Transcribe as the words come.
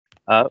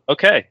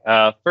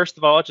First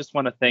of all, I just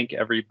want to thank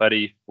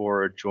everybody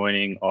for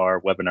joining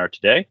our webinar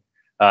today.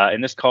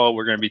 In this call,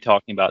 we're going to be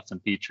talking about some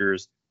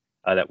features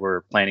that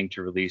we're planning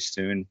to release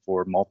soon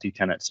for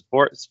multi-tenant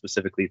support,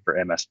 specifically for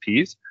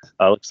MSPs.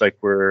 Looks like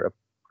we're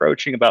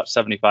approaching about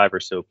 75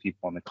 or so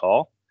people on the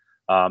call.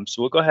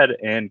 So we'll go ahead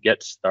and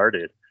get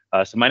started.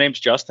 So my name's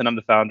Justin. I'm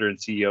the founder and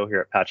CEO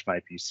here at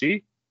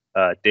PatchMyPC.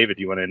 David,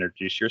 do you want to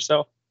introduce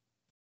yourself?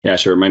 Yeah,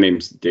 sure. My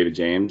name's David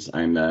James.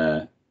 I'm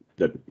the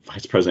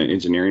Vice President of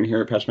Engineering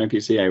here at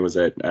PatchMyPC. I was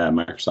at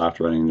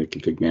Microsoft running the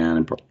config man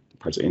and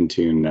parts of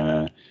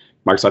Intune,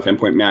 Microsoft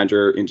Endpoint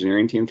Manager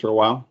engineering team for a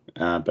while,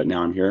 but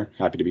now I'm here.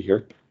 Happy to be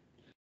here.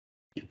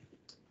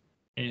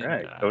 And, All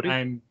right, Cody.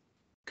 I'm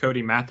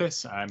Cody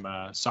Mathis. I'm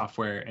a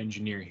software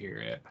engineer here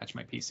at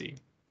PatchMyPC.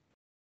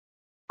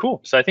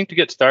 Cool. So I think to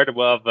get started,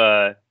 we'll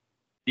have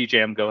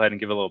DJM go ahead and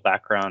give a little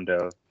background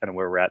of kind of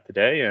where we're at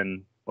today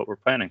and what we're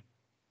planning.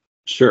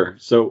 Sure.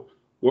 So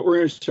what we're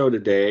going to show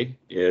today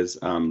is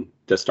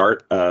the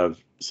start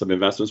of some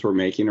investments we're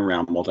making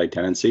around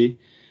multi-tenancy.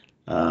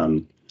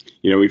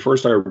 We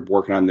first started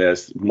working on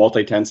this.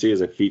 Multi-tenancy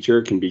as a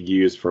feature can be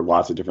used for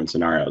lots of different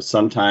scenarios.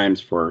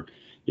 Sometimes for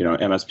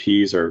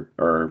MSPs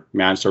or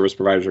managed service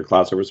providers or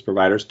cloud service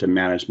providers to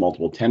manage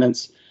multiple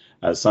tenants.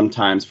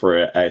 Sometimes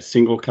for a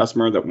single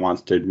customer that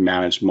wants to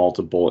manage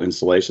multiple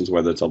installations,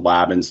 whether it's a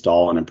lab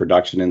install and a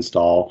production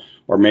install,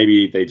 or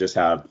maybe they just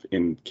have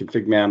in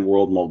config man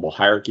world multiple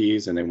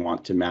hierarchies and they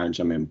want to manage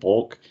them in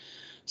bulk.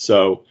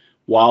 So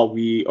while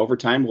we over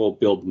time will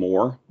build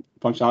more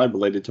functionality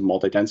related to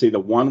multi-tenancy, the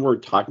one we're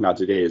talking about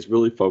today is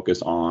really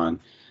focused on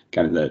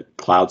kind of the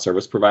cloud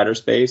service provider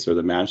space or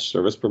the managed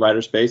service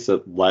provider space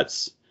that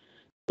lets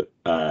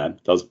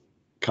those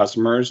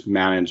customers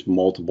manage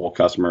multiple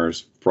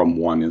customers from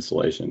one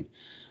installation.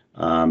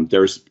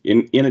 There's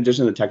in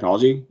addition to the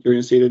technology you're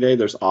going to see today,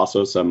 there's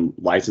also some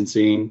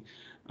licensing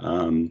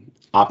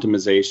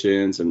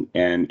optimizations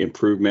and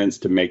improvements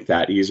to make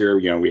that easier.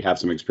 We have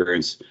some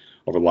experience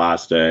over the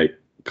last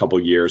couple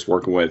of years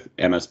working with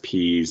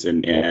MSPs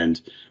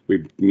and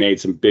we've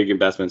made some big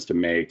investments to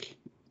make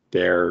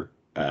their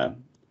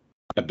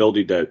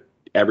ability to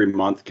every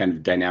month kind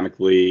of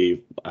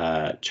dynamically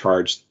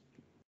charge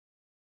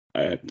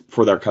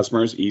for their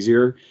customers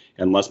easier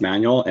and less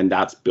manual, and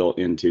that's built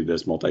into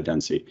this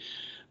multi-tenancy.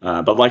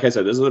 But like I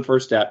said, this is the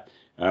first step.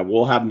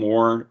 We'll have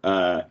more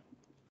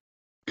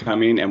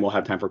coming, and we'll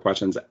have time for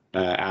questions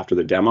after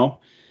the demo.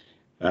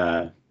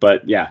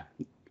 But yeah,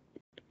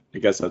 I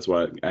guess that's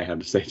what I have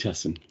to say,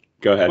 Justin.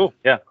 Go ahead. Cool.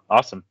 Yeah,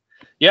 awesome.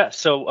 Yeah,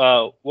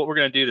 so what we're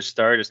going to do to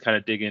start is kind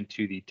of dig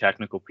into the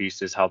technical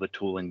pieces, how the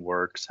tooling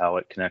works, how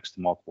it connects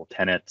to multiple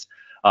tenants.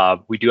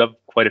 We do have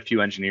quite a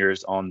few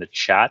engineers on the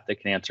chat that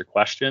can answer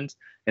questions.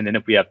 And then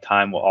if we have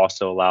time, we'll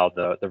also allow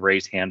the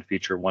raise hand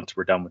feature once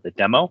we're done with the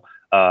demo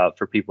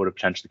for people to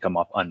potentially come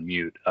off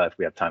unmute if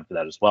we have time for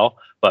that as well.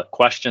 But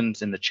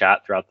questions in the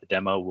chat throughout the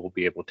demo, we'll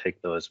be able to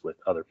take those with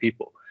other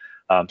people.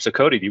 So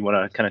Cody, do you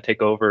want to kind of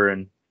take over?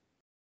 And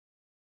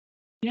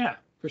Yeah,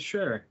 for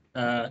sure.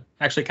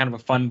 Actually, kind of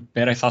a fun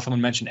bit. I saw someone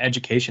mention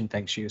education,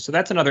 thanks you. So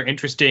that's another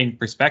interesting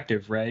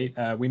perspective, right?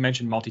 We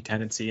mentioned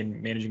multi-tenancy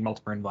and managing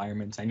multiple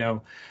environments. I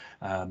know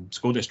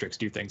school districts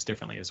do things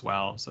differently as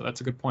well. So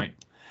that's a good point.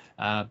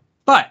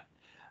 But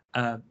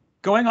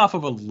going off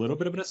of a little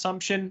bit of an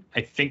assumption,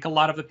 I think a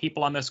lot of the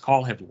people on this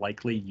call have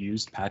likely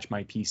used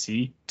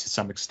PatchMyPC to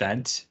some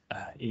extent.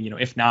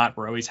 If not,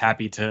 we're always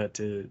happy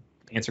to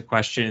answer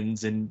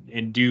questions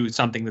and do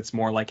something that's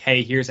more like,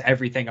 hey, here's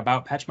everything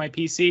about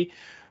PatchMyPC.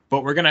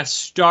 But we're going to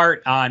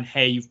start on,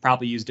 hey, you've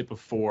probably used it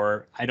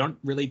before. I don't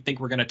really think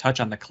we're going to touch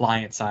on the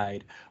client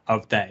side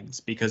of things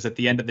because at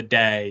the end of the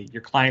day,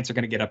 your clients are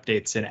going to get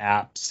updates in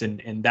apps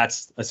and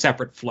that's a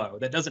separate flow.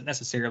 That doesn't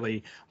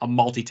necessarily a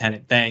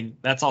multi-tenant thing.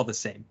 That's all the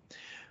same.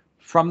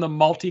 From the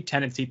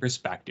multi-tenancy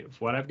perspective,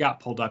 what I've got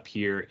pulled up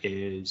here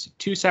is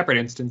two separate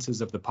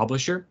instances of the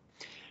publisher.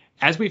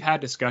 As we've had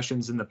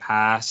discussions in the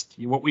past,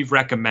 what we've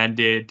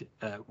recommended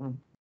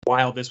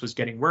while this was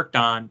getting worked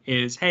on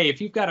is, hey, if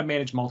you've got to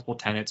manage multiple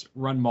tenants,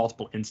 run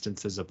multiple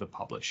instances of the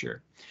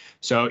publisher.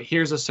 So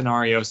here's a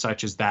scenario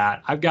such as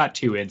that. I've got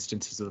two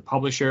instances of the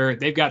publisher.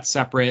 They've got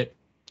separate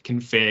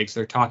configs.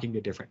 They're talking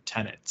to different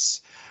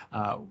tenants.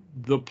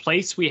 The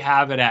place we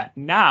have it at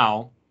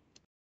now,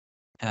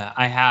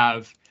 I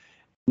have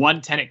one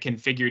tenant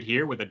configured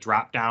here with a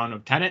drop down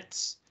of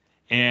tenants.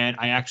 And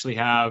I actually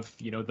have,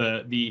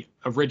 the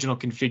original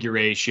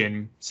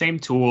configuration, same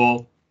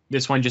tool.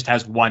 This one just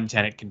has one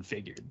tenant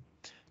configured.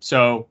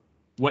 So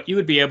what you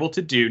would be able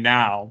to do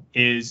now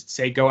is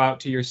say, go out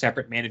to your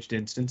separate managed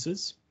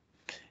instances,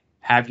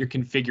 have your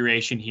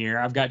configuration here.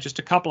 I've got just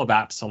a couple of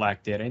apps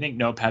selected. I think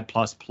Notepad++,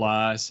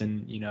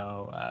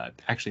 and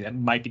actually that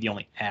might be the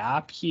only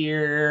app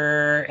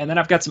here. And then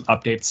I've got some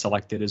updates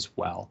selected as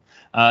well.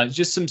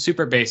 Just some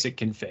super basic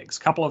configs,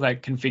 couple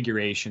of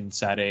configuration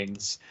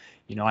settings.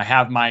 I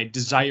have my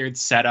desired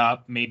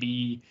setup.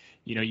 Maybe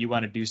you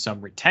want to do some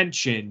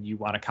retention, you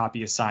want to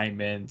copy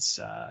assignments,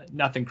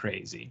 nothing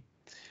crazy.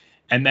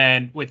 And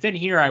then within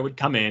here, I would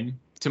come in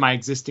to my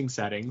existing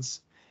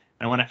settings.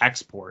 I want to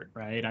export,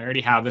 right? I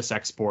already have this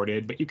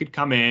exported, but you could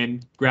come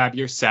in, grab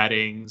your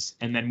settings,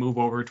 and then move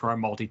over to our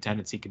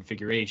multi-tenancy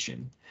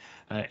configuration.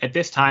 At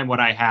this time, what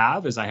I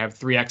have is I have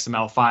 3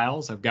 XML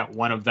files. I've got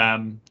one of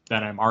them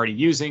that I'm already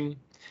using,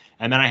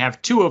 and then I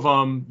have 2 of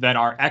them that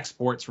are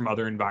exports from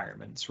other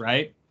environments,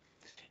 right?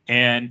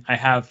 And I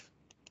have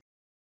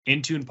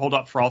Intune pulled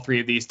up for all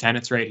 3 of these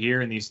tenants right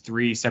here in these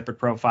 3 separate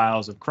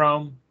profiles of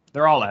Chrome.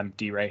 They're all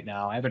empty right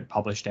now. I haven't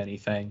published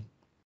anything.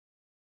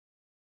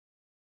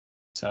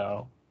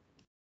 So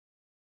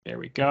there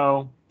we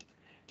go.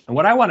 And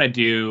what I want to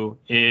do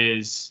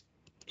is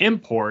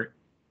import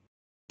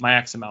my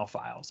XML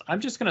files.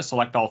 I'm just going to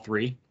select all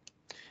 3.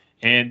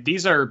 And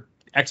these are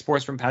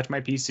exports from Patch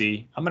My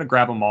PC. I'm going to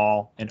grab them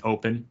all and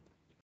open.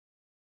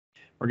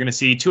 We're going to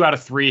see 2 out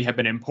of 3 have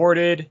been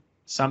imported.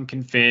 Some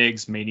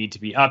configs may need to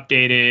be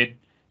updated.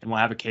 And we'll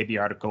have a KB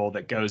article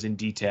that goes in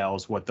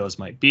details what those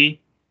might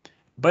be.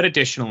 But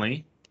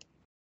additionally,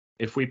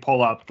 if we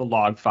pull up the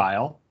log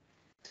file,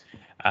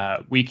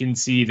 we can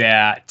see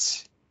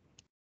that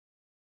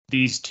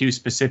these 2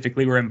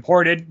 specifically were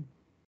imported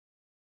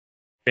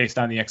based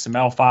on the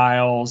XML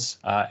files.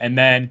 And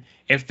then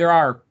if there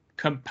are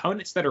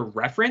components that are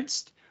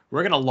referenced,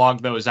 we're going to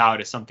log those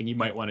out as something you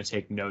might want to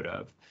take note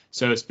of.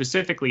 So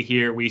specifically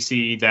here, we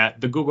see that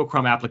the Google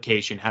Chrome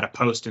application had a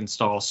post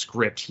install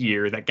script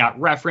here that got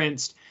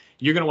referenced.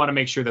 You're going to want to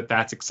make sure that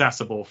that's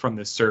accessible from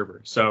this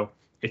server. So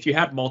if you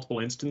have multiple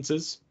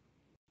instances,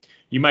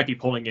 you might be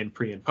pulling in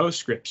pre and post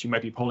scripts. You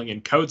might be pulling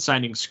in code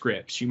signing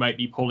scripts. You might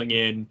be pulling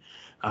in,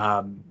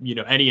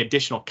 any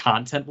additional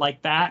content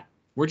like that.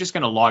 We're just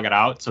going to log it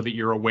out so that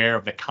you're aware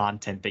of the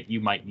content that you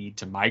might need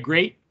to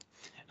migrate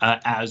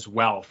as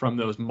well from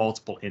those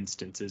multiple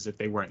instances if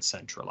they weren't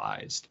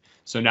centralized.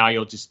 So now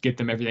you'll just get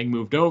them everything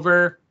moved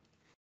over.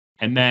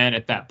 And then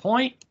at that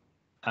point,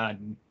 I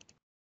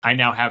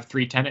now have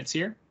 3 tenants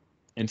here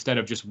instead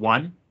of just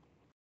 1.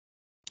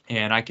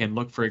 And I can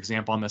look, for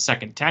example, on the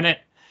second tenant.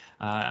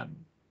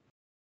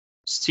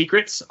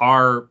 Secrets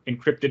are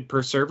encrypted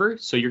per server,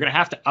 so you're going to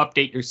have to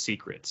update your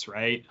secrets,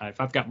 right? If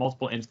I've got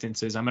multiple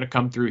instances, I'm going to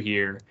come through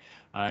here.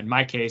 In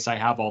my case, I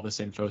have all this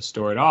info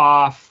stored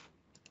off.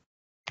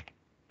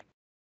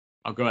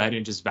 I'll go ahead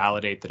and just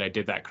validate that I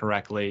did that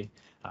correctly.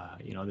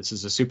 This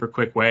is a super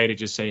quick way to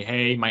just say,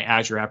 hey, my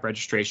Azure app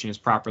registration is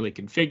properly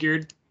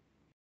configured.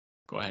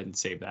 Go ahead and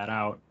save that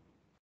out.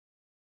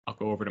 I'll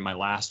go over to my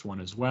last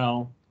one as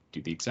well,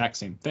 do the exact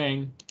same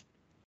thing.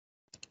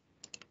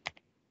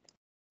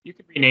 You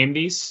can rename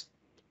these.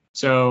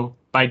 So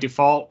by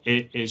default,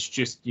 it is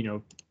just,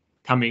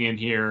 coming in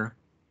here.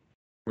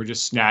 We're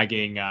just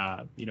snagging,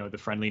 the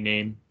friendly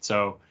name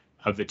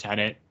of the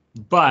tenant.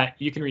 But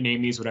you can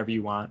rename these whatever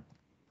you want.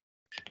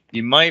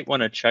 You might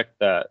want to check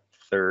that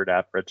 3rd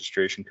app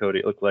registration code.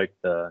 It looked like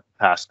the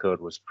passcode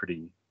was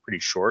pretty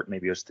short.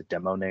 Maybe it was the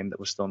demo name that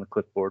was still on the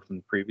clipboard from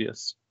the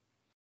previous.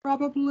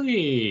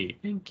 Probably.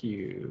 Thank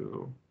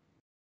you.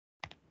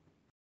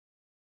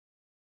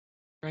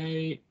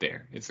 Right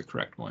there is the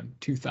correct one.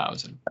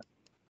 2000.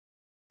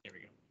 There we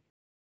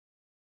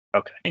go.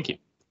 Okay. Thank you.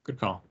 Good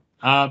call.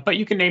 But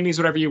you can name these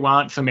whatever you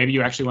want. So maybe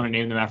you actually want to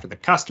name them after the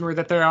customer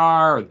that they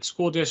are, or the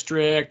school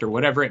district, or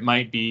whatever it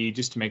might be,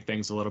 just to make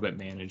things a little bit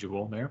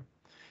manageable there.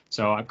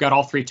 So I've got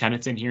all 3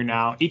 tenants in here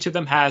now. Each of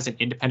them has an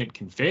independent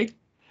config.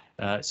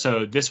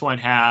 So this one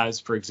has,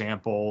 for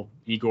example,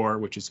 Igor,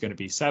 which is going to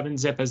be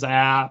 7-zip as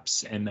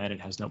apps, and then it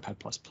has Notepad++.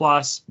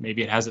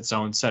 Maybe it has its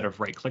own set of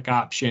right-click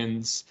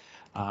options.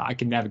 I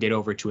can navigate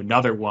over to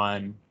another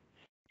one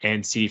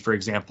and see, for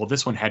example,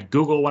 this one had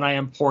Google when I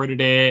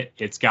imported it.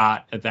 It's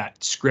got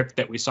that script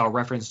that we saw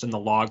referenced in the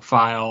log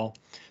file.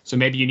 So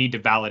maybe you need to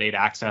validate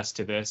access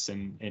to this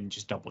and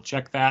just double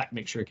check that,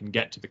 make sure it can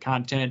get to the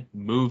content,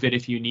 move it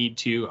if you need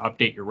to,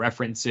 update your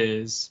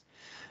references.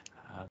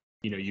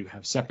 You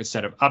have separate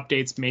set of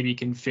updates maybe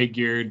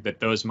configured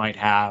that those might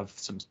have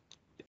some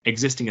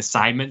existing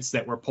assignments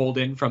that were pulled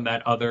in from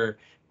that other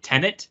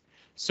tenant.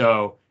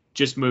 So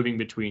just moving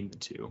between the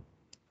 2.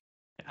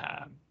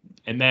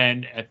 And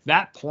then at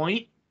that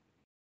point,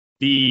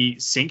 the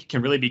sync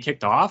can really be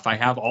kicked off. I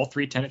have all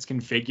 3 tenants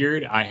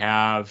configured. I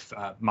have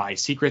my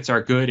secrets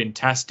are good and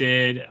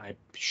tested. I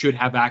should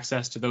have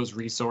access to those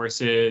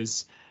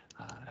resources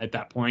at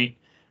that point.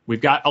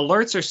 We've got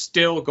alerts are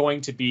still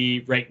going to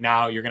be right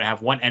now. You're going to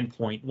have one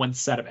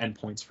set of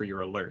endpoints for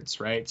your alerts,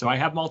 right? So I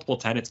have multiple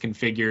tenants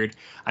configured.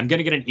 I'm going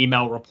to get an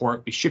email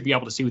report. We should be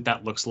able to see what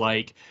that looks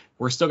like.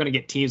 We're still going to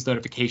get Teams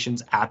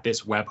notifications at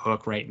this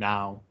webhook right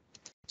now.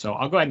 So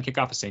I'll go ahead and kick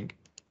off a sync.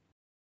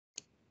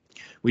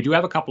 We do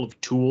have a couple of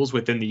tools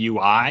within the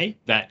UI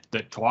that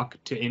talk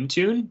to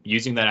Intune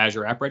using that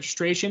Azure app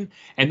registration,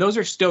 and those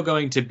are still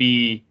going to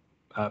be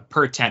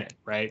per tenant,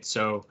 right?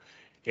 So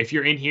if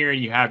you're in here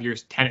and you have your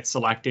tenant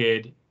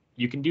selected,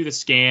 you can do the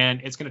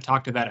scan. It's going to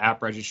talk to that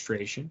app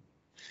registration.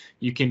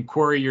 You can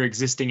query your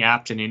existing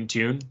apps in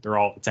Intune.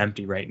 It's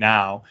empty right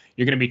now.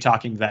 You're going to be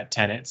talking to that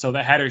tenant. So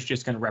the header is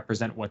just going to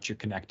represent what you're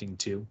connecting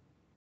to.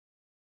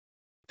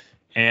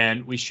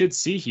 And we should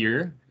see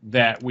here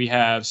that we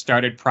have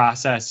started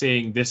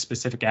processing this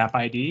specific app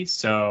ID.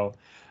 So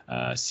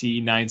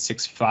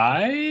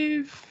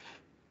C965.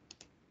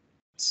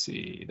 Let's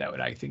see, that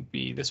would, I think,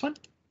 be this one.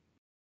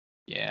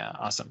 Yeah,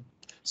 awesome.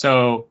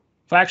 So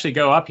if I actually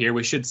go up here,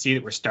 we should see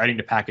that we're starting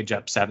to package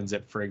up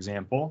 7-zip, for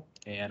example.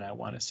 And I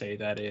want to say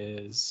that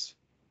is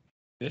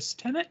this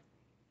tenant.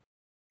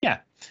 Yeah.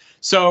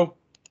 So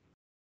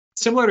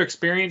similar to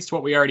experience to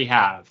what we already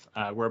have.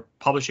 We're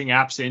publishing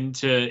apps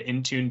into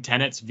Intune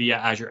tenants via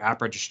Azure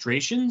App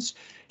Registrations.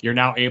 You're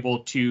now able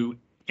to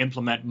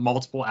implement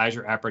multiple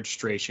Azure App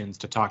Registrations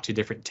to talk to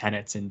different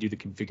tenants and do the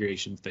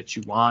configurations that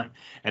you want.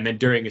 And then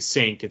during a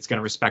sync, it's going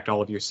to respect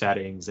all of your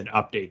settings and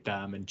update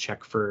them and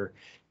check for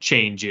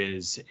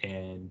changes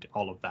and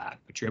all of that.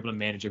 But you're able to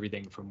manage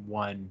everything from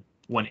one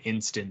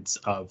instance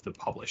of the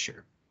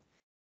publisher.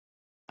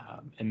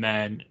 And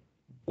then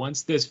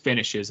once this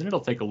finishes, and it'll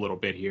take a little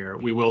bit here,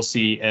 we will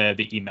see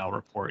the email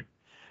report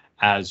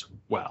as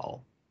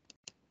well.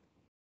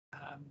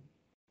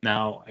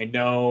 Now, I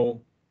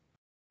know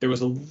there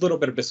was a little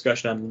bit of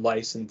discussion on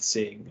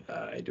licensing.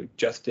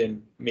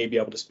 Justin may be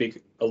able to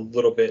speak a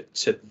little bit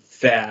to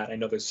that. I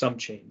know there's some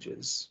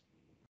changes.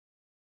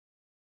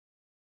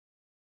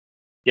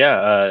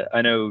 Yeah,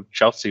 I know,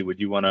 Chelsea, would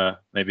you want to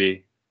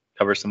maybe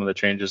cover some of the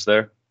changes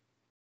there?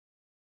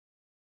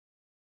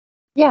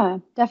 Yeah,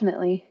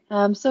 definitely.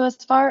 So as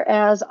far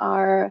as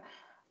our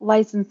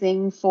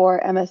licensing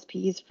for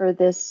MSPs for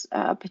this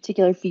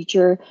particular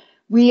feature,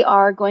 we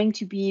are going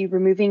to be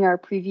removing our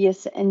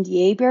previous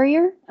NDA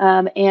barrier,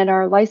 and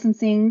our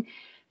licensing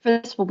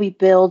for this will be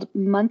billed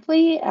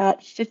monthly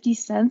at 50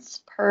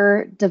 cents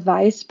per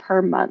device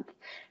per month.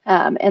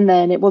 And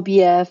then it will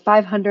be a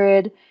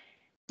 500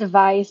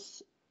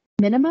 device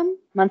minimum,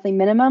 monthly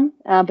minimum,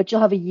 but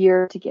you'll have a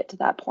year to get to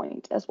that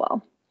point as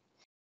well.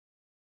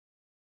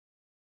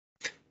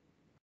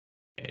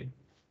 I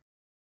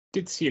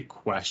did see a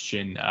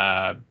question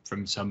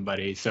from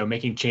somebody. So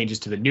making changes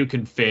to the new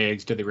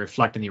configs, do they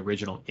reflect in the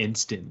original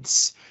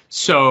instance?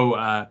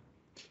 So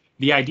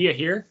the idea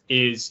here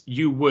is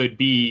you would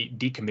be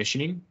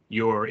decommissioning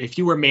if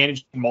you were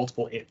managing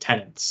multiple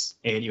tenants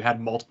and you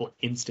had multiple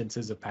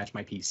instances of Patch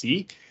My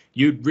PC,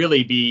 you'd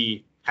really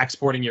be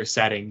exporting your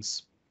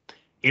settings,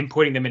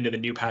 importing them into the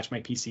new Patch My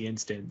PC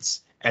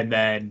instance, and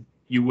then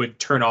you would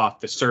turn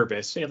off the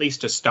service, at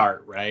least to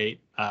start, right?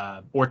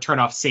 Or turn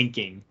off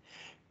syncing,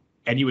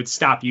 and you would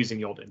stop using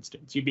the old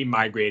instance. You'd be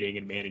migrating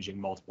and managing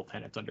multiple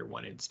tenants under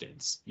one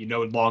instance. You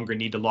no longer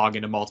need to log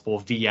into multiple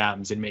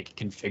VMs and make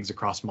configs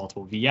across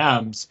multiple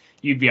VMs.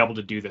 You'd be able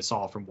to do this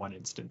all from one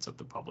instance of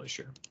the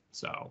publisher.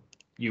 So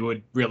you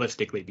would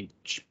realistically be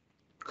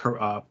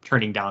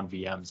turning down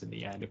VMs in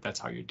the end if that's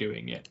how you're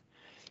doing it,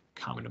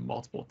 common to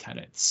multiple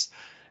tenants.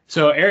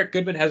 So Eric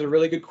Goodman has a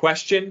really good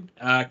question.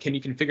 Can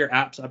you configure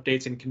apps,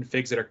 updates, and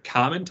configs that are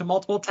common to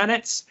multiple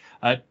tenants?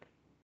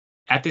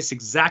 At this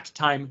exact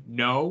time,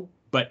 no,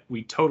 but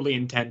we totally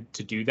intend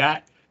to do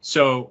that.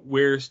 So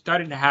we're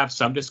starting to have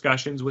some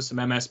discussions with some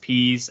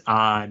MSPs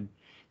on,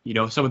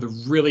 some of the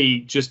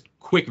really just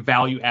quick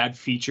value add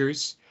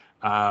features.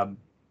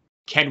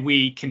 Can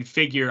we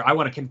configure, I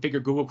want to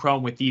configure Google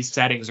Chrome with these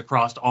settings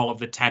across all of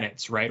the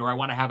tenants, right? Or I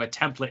want to have a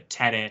template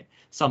tenant,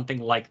 something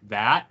like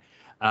that.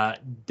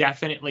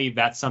 Definitely,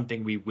 that's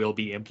something we will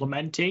be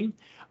implementing.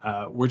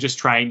 We're just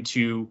trying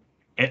to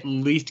at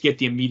least get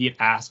the immediate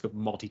ask of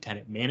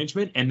multi-tenant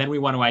management, and then we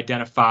want to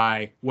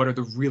identify what are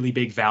the really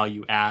big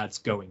value adds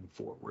going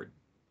forward.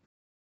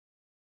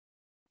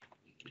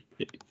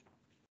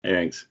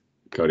 Thanks,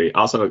 Cody.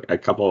 Also, a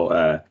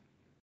couple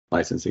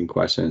licensing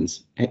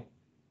questions. Hey,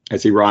 I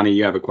see Ronnie,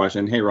 you have a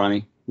question. Hey,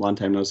 Ronnie, long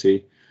time no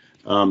see.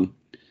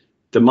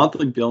 The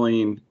monthly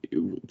billing,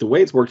 the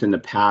way it's worked in the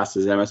past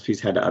is MSPs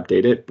had to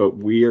update it, but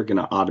we are going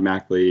to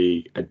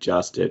automatically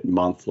adjust it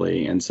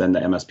monthly and send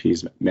the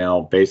MSPs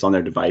mail based on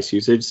their device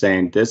usage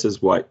saying this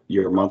is what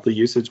your monthly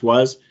usage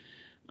was.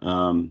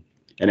 And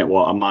it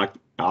will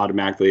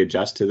automatically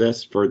adjust to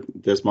this for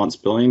this month's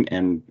billing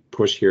and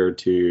push here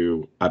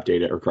to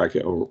update it or correct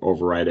it or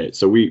override it.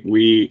 So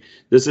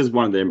this is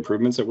one of the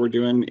improvements that we're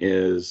doing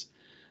is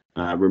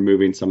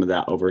removing some of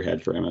that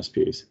overhead for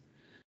MSPs.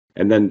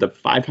 And then the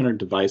 500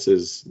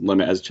 devices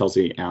limit, as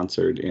Chelsea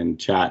answered in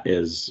chat,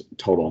 is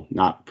total,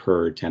 not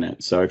per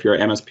tenant. So if you're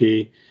an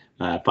MSP,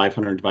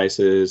 500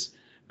 devices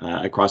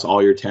across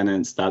all your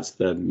tenants, that's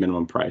the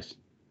minimum price.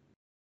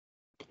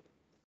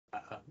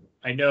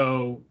 I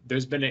know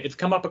it's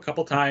come up a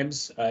couple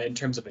times in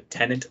terms of a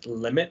tenant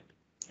limit.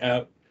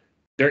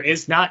 There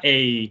is not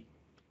a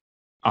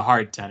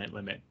hard tenant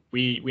limit.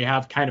 We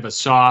have kind of a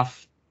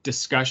soft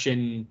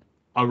discussion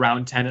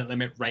around tenant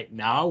limit right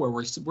now where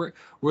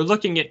we're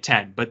looking at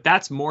 10, but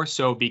that's more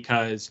so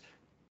because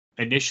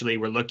initially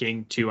we're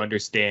looking to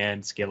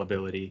understand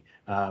scalability.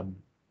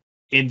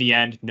 In the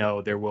end,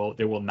 no, there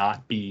will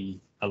not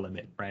be a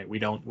limit, right? We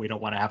don't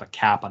want to have a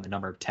cap on the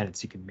number of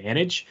tenants you can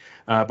manage,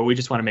 but we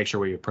just want to make sure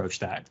we approach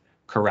that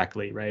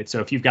correctly, right? So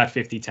if you've got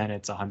 50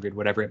 tenants, 100,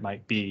 whatever it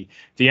might be,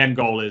 the end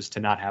goal is to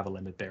not have a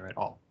limit there at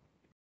all.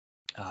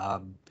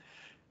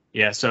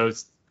 Yeah, so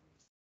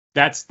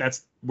that's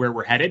where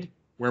we're headed.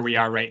 where we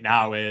are right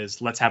now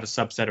is let's have a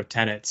subset of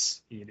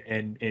tenants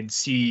and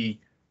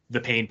see the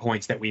pain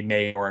points that we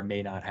may or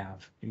may not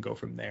have and go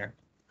from there.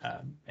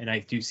 And I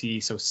do see,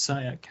 so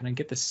can I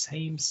get the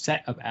same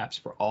set of apps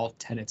for all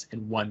tenants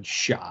in one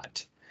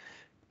shot?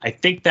 I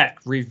think that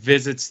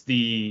revisits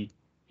the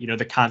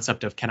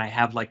concept of, can I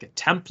have like a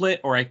template,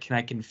 or can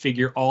I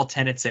configure all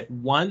tenants at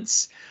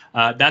once?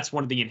 That's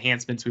one of the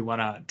enhancements we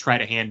want to try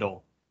to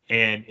handle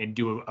and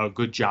do a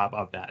good job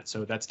of that.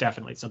 So that's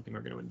definitely something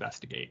we're going to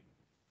investigate.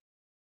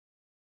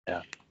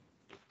 Yeah.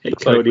 Hey,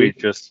 Looks Cody. like we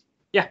just.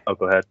 Yeah. Oh,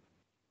 go ahead.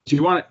 Do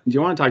you want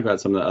to talk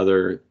about some of the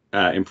other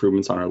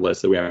improvements on our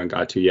list that we haven't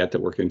got to yet that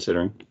we're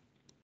considering?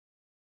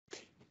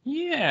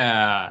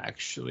 Yeah,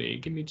 actually,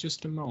 give me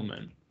just a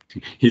moment.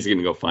 He's going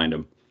to go find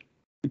them.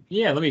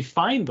 Yeah, let me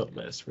find the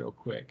list real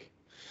quick.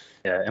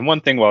 Yeah, and one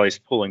thing while he's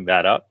pulling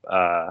that up,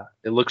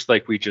 it looks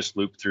like we just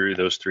looped through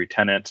those 3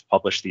 tenants,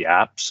 published the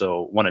app.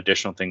 So one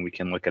additional thing we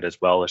can look at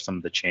as well are some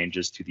of the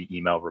changes to the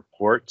email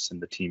reports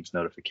and the team's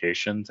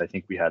notifications. I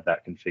think we had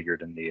that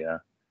configured in the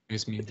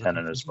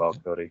tenant as well,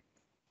 Cody.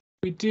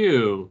 We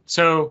do.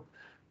 So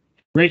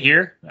right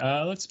here,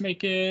 let's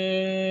make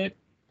it.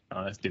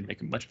 Oh, that didn't make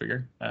it much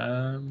bigger.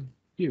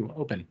 View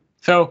open.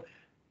 So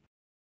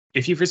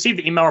if you've received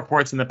the email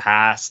reports in the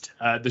past,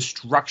 the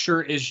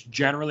structure is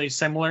generally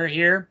similar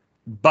here,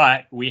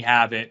 but we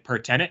have it per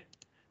tenant.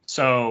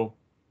 So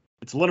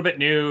it's a little bit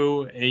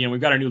new. We've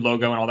got our new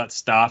logo and all that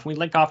stuff. We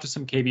link off to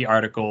some KB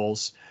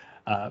articles.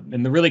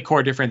 And the really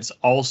core difference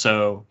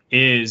also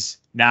is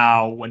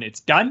now when it's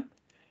done,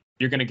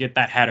 you're going to get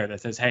that header that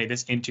says, hey,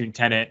 this Intune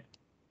tenant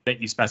that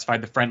you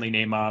specified the friendly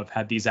name of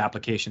had these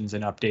applications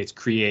and updates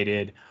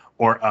created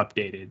or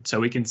updated. So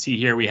we can see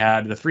here we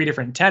had the 3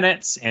 different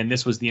tenants, and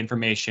this was the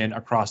information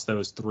across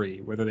those 3,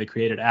 whether they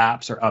created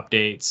apps or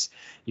updates.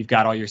 You've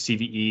got all your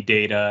CVE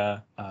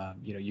data.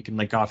 You can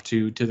link off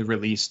to the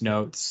release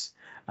notes.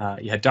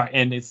 You had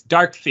and it's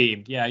dark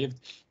themed. Yeah,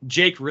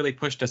 Jake really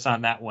pushed us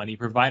on that one. He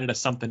provided us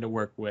something to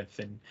work with,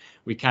 and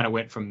we kind of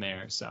went from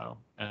there. So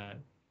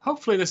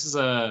hopefully this is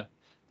a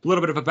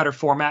little bit of a better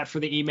format for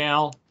the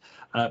email.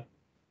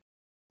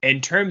 In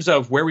terms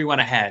of where we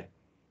want to head,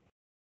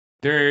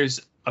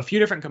 there's a few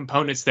different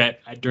components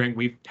that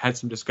we've had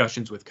some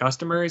discussions with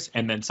customers,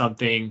 and then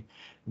something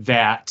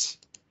that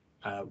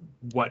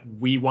what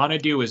we want to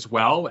do as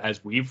well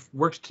as we've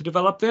worked to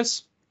develop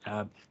this.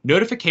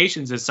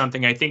 Notifications is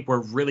something I think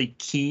we're really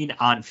keen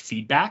on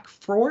feedback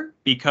for,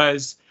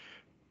 because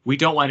we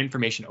don't want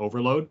information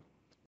overload.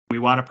 We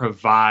want to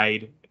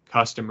provide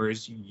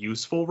customers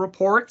useful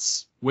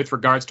reports with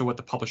regards to what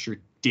the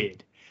publisher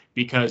did.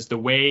 Because the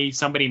way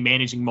somebody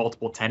managing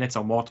multiple tenants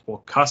on multiple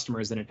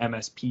customers in an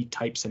MSP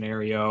type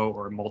scenario,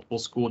 or multiple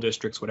school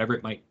districts, whatever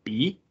it might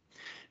be,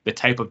 the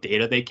type of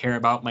data they care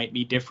about might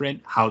be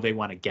different. How they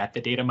want to get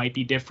the data might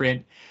be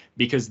different,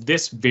 because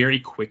this very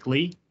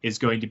quickly is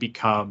going to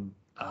become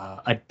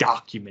a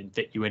document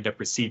that you end up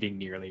receiving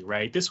nearly,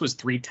 right? This was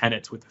 3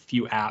 tenants with a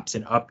few apps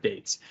and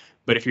updates.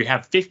 But if you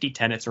have 50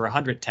 tenants or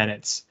 100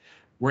 tenants,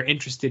 we're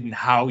interested in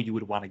how you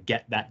would want to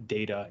get that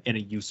data in a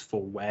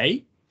useful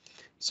way.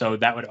 So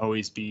that would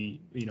always be,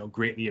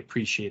 greatly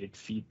appreciated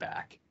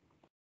feedback.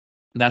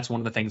 That's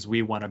one of the things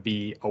we want to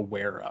be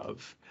aware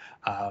of.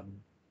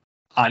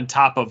 On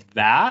top of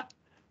that,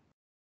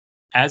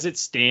 as it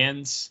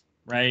stands,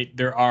 right,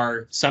 there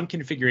are some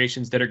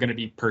configurations that are going to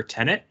be per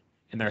tenant,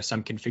 and there are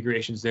some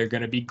configurations that are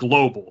going to be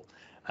global.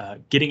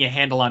 Getting a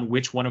handle on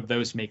which one of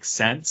those makes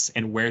sense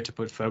and where to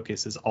put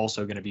focus is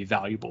also going to be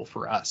valuable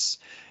for us.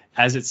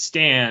 As it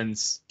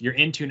stands, your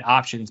Intune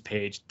options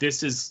page,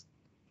 this is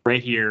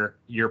right here,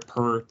 your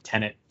per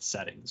tenant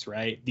settings,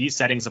 right? These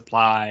settings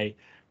apply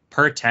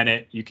per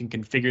tenant. You can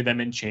configure them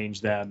and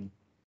change them,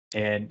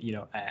 and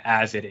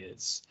as it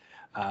is.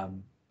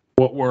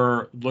 What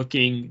we're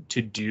looking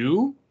to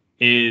do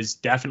is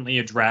definitely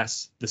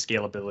address the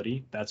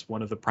scalability. That's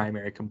one of the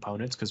primary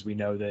components, because we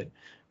know that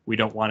we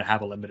don't want to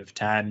have a limit of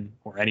 10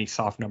 or any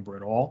soft number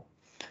at all.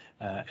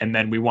 And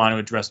then we want to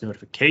address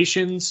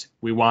notifications.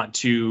 We want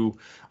to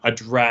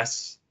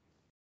address,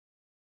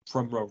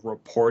 from a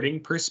reporting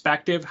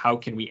perspective, how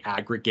can we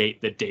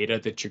aggregate the data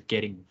that you're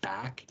getting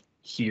back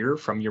here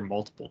from your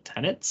multiple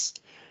tenants?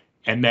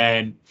 And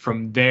then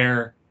from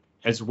there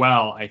as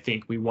well, I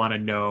think we want to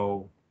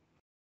know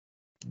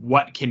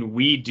what can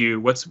we do,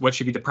 what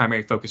should be the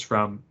primary focus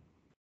from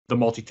the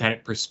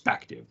multi-tenant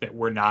perspective that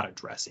we're not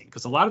addressing,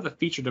 because a lot of the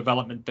feature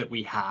development that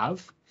we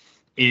have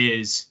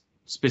is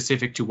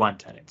specific to one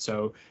tenant.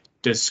 So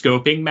does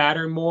scoping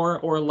matter more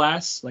or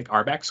less, like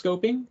RBAC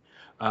scoping?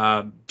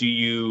 Do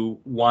you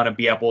want to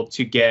be able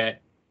to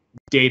get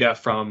data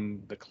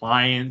from the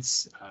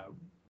clients?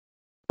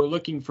 We're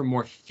looking for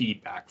more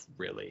feedback,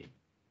 really.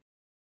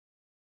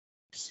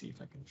 Let's see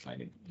if I can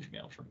find an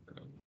email from her.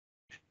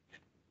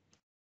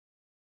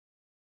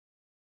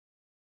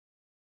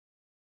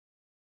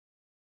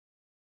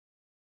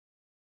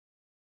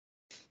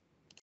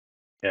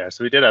 Yeah,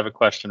 so we did have a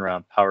question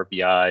around Power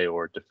BI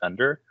or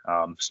Defender.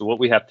 So what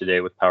we have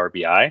today with Power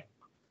BI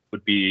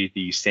would be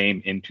the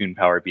same Intune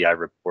Power BI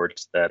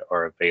reports that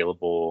are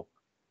available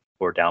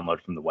for download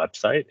from the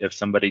website. If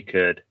somebody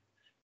could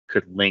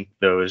link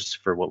those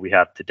for what we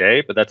have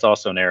today, but that's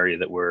also an area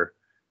that we're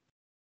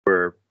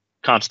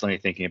constantly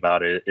thinking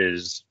about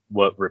is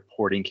what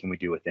reporting can we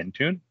do with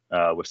Intune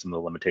with some of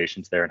the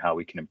limitations there and how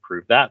we can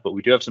improve that. But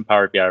we do have some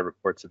Power BI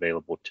reports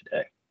available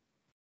today.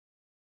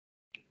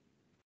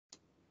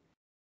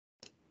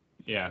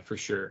 Yeah, for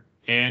sure.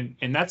 And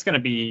that's going to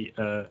be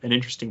an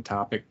interesting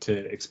topic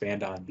to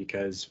expand on,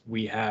 because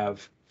we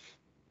have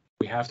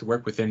to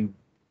work within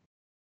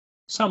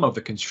some of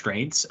the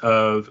constraints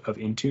of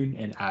Intune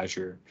and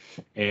Azure,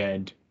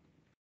 and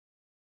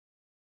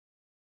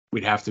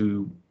we'd have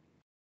to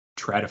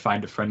try to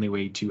find a friendly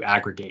way to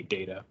aggregate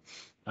data,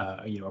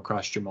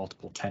 across your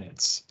multiple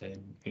tenants,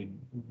 and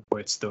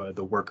what's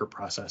the worker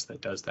process that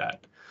does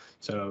that.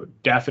 So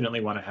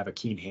definitely want to have a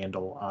keen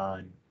handle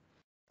on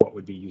what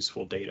would be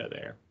useful data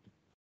there.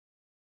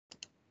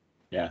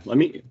 Yeah, let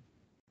me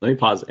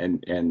pause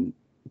and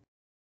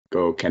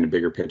go kind of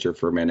bigger picture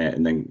for a minute,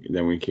 and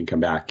then we can come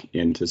back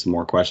into some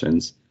more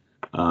questions.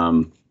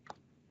 Some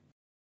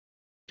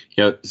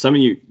of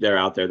you that are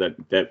out there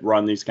that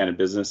run these kind of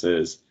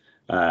businesses,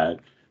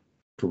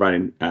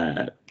 providing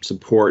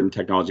support and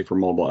technology for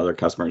mobile other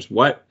customers.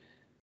 What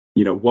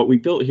we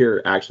built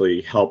here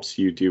actually helps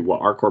you do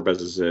what our core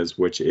business is,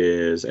 which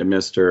is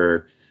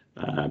administer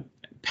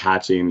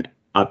patching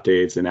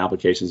updates and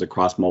applications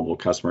across mobile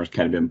customers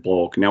kind of in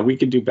bulk. Now we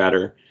could do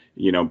better.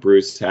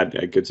 Bruce had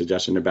a good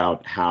suggestion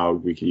about how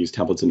we could use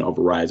templates and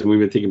overrides, and we've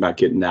been thinking about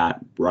getting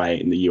that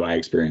right in the UI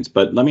experience.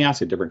 But let me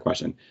ask you a different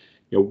question.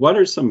 What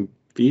are some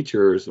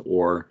features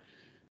or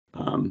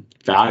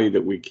value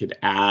that we could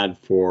add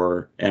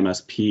for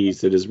MSPs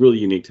that is really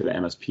unique to the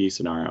MSP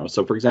scenario?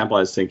 So for example,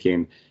 I was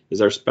thinking, is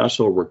there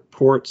special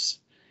reports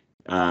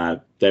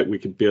that we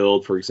could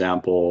build? For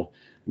example,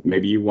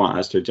 maybe you want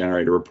us to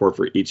generate a report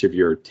for each of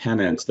your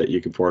tenants that you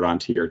can forward on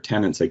to your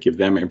tenants that give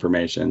them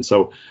information.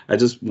 So I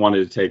just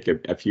wanted to take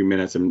a few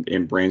minutes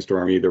and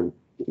brainstorm either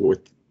with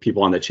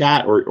people on the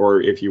chat,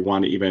 or if you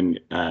want to even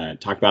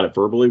talk about it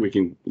verbally,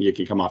 you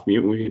can come off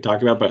mute and we can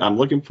talk about it. But I'm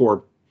looking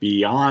for,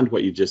 beyond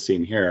what you've just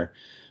seen here,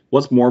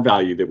 what's more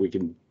value that we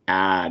can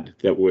add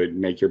that would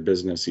make your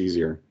business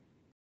easier?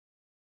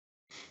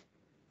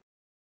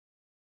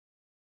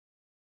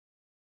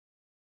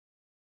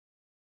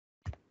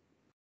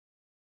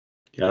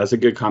 Yeah, that's a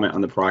good comment on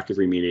the proactive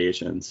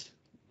remediations.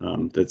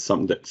 That's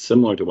something that's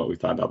similar to what we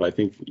thought about. But I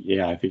think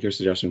your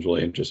suggestion is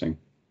really interesting.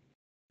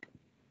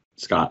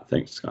 Scott,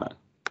 thanks, Scott.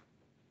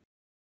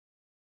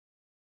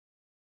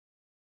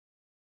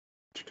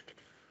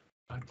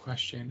 Good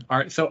question. All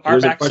right, so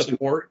RBAC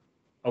support.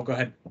 Oh, go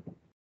ahead.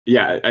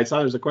 Yeah, I saw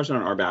there's a question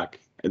on RBAC.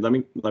 And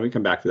let me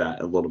come back to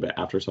that a little bit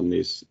after some of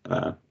these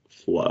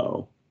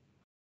flow.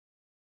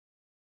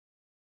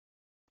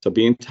 So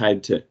being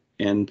tied to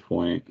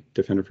endpoint,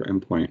 Defender for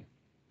endpoint.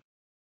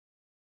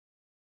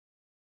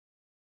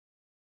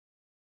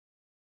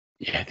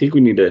 Yeah, I think we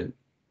need to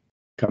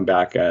come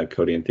back,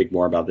 Cody, and think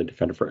more about the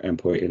Defender for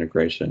endpoint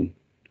integration.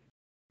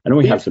 I know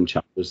we have some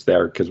challenges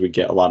there because we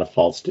get a lot of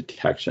false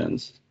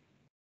detections.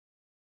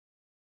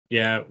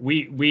 Yeah,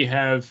 we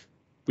have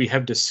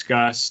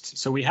discussed,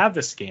 so we have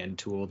the scan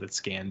tool that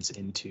scans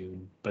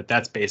Intune, but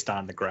that's based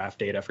on the graph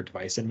data for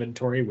device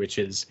inventory, which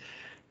is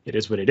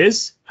what it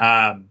is.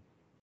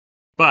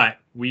 But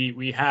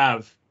we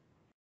have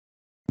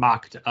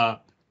mocked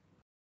up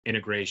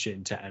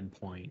integration to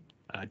endpoint,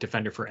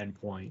 Defender for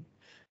endpoint.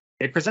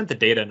 They present the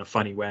data in a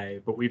funny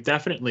way, but we've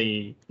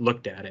definitely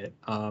looked at it.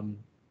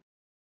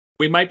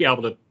 We might be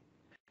able to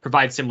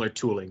provide similar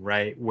tooling,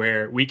 right,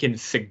 where we can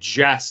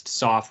suggest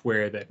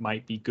software that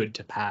might be good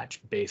to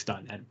patch based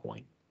on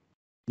endpoint.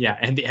 Yeah,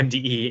 and the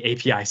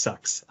MDE API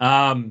sucks.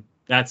 I'm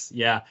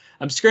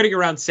skirting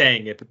around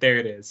saying it, but there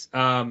it is.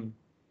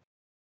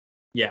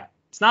 Yeah,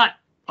 it's not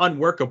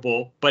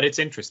unworkable, but it's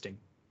interesting.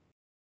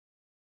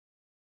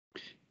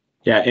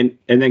 Yeah, and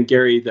then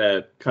Gary,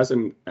 the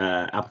custom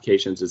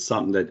applications is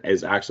something that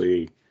is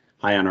actually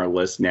high on our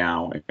list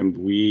now, and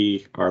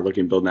we are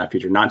looking to build that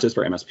feature not just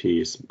for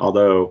MSPs,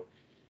 although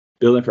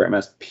building for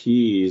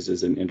MSPs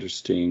is an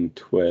interesting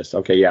twist.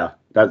 Okay, yeah,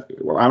 I'm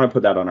gonna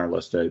put that on our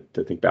list to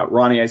think about.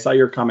 Ronnie, I saw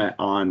your comment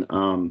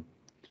on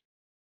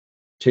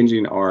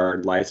changing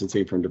our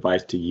licensing from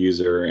device to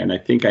user, and I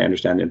think I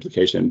understand the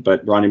implication.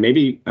 But Ronnie,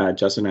 maybe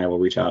Justin and I will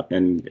reach out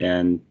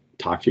and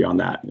talk to you on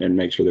that and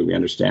make sure that we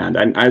understand.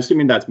 I'm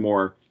assuming that's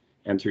more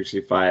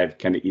M365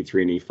 kind of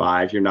E3 and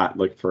E5. You're not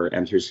looking for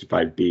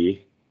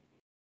M365B.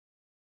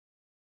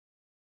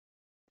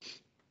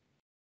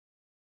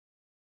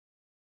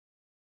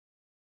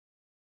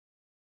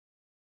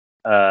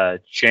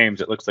 James,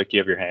 it looks like you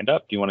have your hand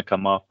up. Do you want to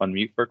come off on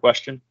mute for a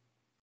question?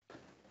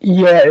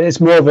 Yeah, it's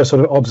more of a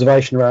sort of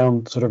observation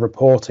around sort of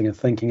reporting and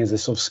thinking as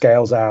this sort of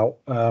scales out,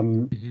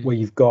 where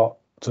you've got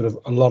sort of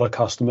a lot of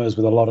customers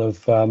with a lot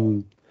of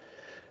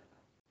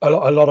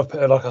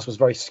customers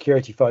very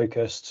security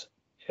focused,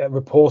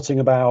 reporting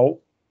about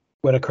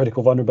when a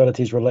critical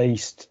vulnerability is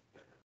released,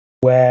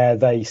 where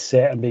they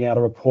sit, and being able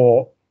to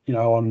report,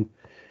 on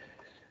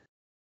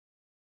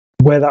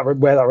where that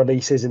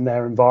release is in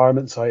their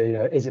environment. So,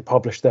 is it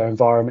published their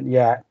environment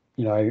yet?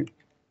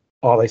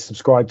 Are they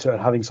subscribed to it,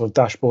 and having sort of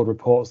dashboard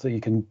reports that you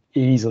can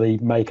easily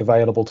make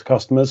available to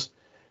customers?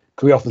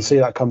 Because we often see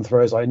that come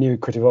through as like new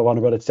critical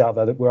vulnerabilities out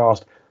there that we're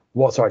asked,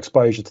 what's our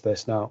exposure to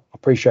this? Now, I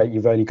appreciate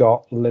you've only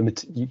got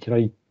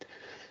limited,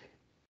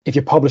 if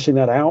you're publishing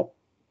that out,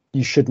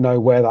 you should know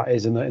where that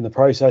is in the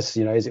process.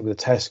 Is it with a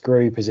test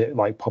group? Is it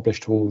like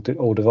published to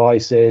all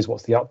devices?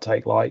 What's the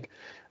uptake like?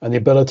 And the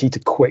ability to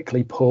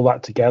quickly pull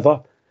that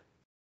together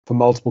for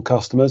multiple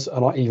customers,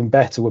 and even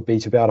better would be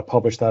to be able to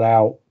publish that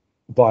out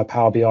via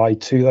Power BI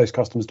to those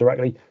customers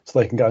directly, so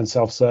they can go and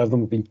self-serve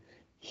them, would be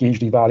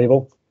hugely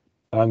valuable.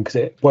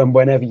 Because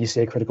whenever you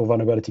see a critical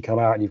vulnerability come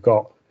out and you've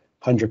got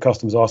 100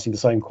 customers asking the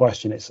same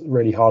question, it's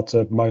really hard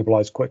to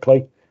mobilize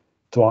quickly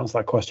to answer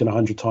that question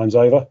 100 times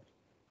over.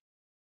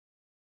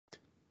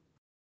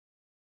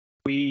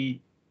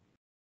 We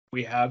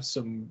have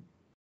some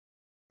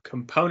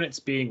components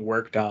being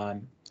worked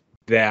on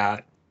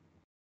that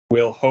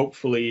will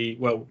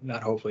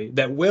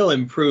that will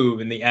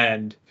improve in the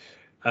end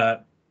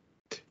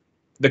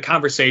the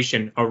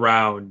conversation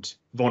around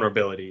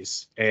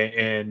vulnerabilities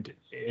and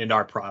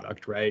our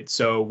product, right?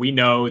 So we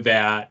know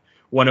that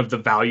one of the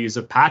values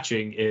of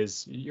patching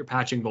is you're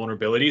patching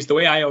vulnerabilities. The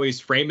way I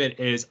always frame it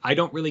is, I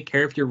don't really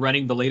care if you're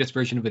running the latest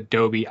version of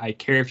Adobe. I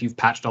care if you've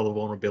patched all the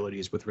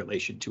vulnerabilities with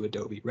relation to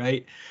Adobe,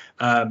 right?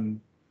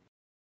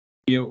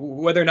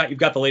 Whether or not you've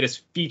got the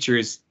latest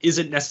features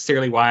isn't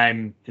necessarily why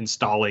I'm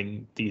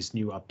installing these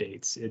new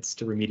updates. It's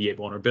to remediate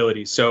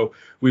vulnerabilities. So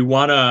we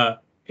want to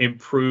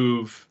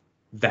improve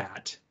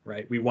that,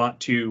 right? We want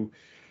to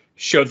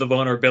show the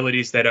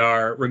vulnerabilities that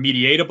are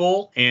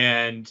remediatable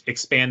and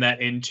expand that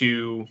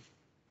into,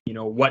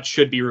 what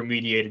should be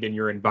remediated in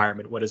your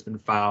environment, what has been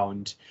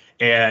found,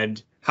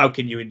 and how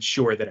can you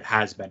ensure that it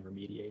has been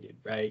remediated,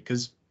 right?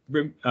 Because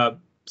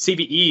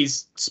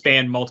CVEs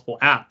span multiple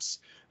apps.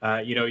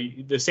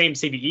 The same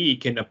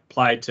CVE can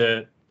apply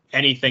to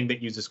anything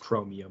that uses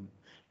Chromium.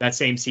 That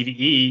same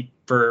CVE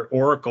for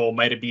Oracle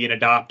might be in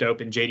Adopt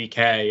Open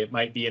JDK. It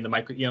might be in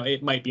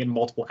it might be in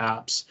multiple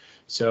apps.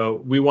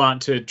 So we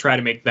want to try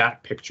to make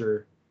that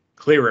picture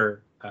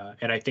clearer.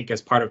 And I think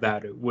as part of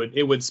that, it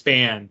would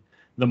span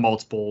the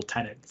multiple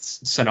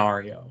tenants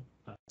scenario.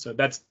 So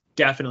that's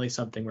definitely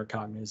something we're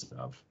cognizant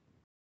of.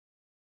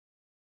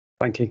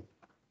 Thank you.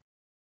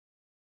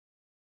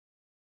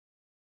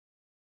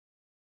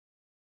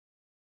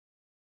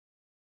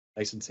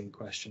 Licensing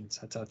questions.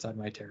 That's outside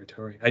my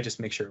territory. I just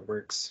make sure it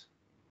works.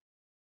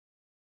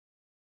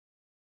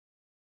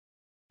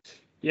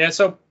 Yeah,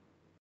 so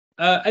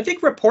I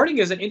think reporting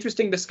is an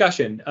interesting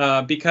discussion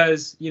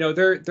because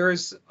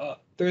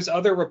there's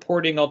other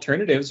reporting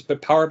alternatives,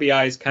 but Power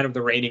BI is kind of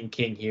the reigning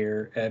king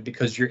here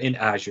because you're in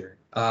Azure.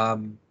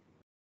 But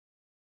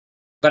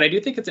I do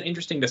think it's an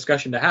interesting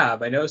discussion to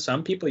have. I know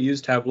some people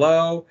use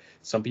Tableau,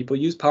 some people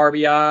use Power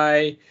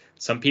BI,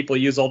 some people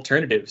use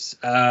alternatives.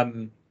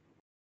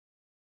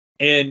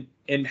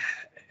 And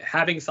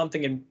having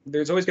something, and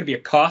there's always going to be a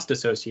cost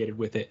associated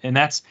with it, and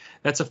that's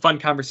a fun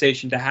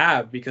conversation to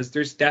have, because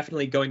there's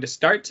definitely going to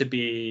start to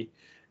be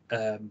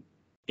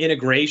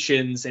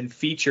integrations and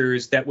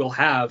features that will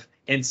have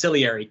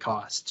ancillary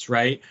costs,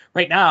 right?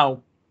 Right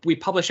now, we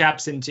publish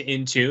apps into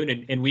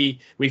Intune, and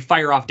we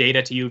fire off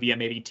data to you via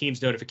maybe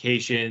Teams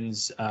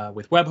notifications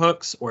with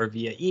webhooks or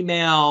via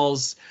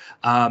emails.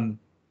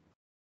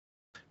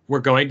 We're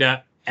going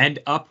to end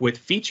up with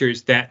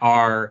features that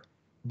are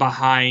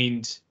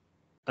behind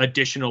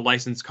additional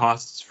license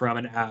costs from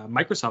a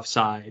Microsoft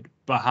side,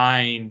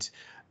 behind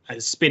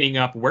spinning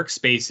up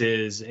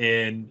workspaces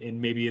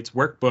and maybe it's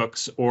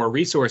workbooks or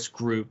resource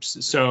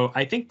groups. So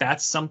I think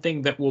that's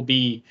something that we'll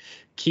be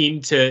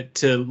keen to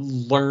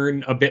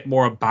learn a bit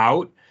more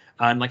about,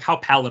 on like how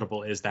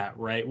palatable is that,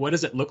 right? What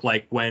does it look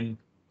like when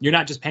you're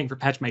not just paying for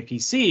Patch My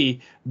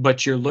PC,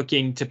 but you're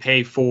looking to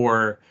pay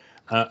for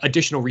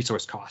additional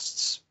resource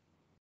costs?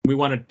 We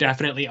want to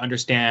definitely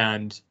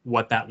understand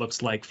what that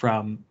looks like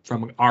from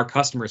our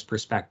customers'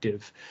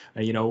 perspective.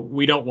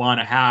 We don't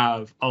want to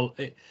have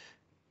a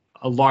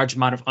large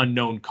amount of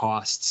unknown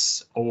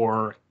costs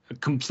or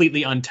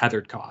completely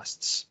untethered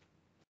costs.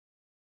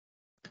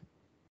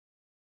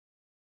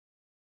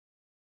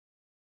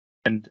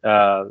 And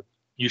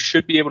you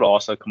should be able to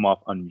also come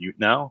off unmute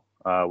now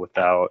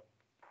without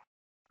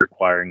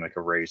requiring like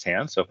a raised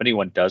hand. So if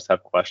anyone does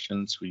have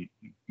questions,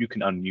 you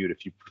can unmute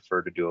if you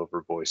prefer to do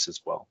over voice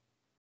as well.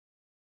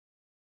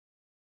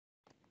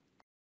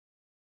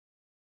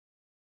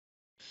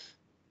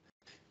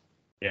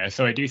 Yeah,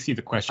 so I do see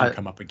the question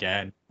come up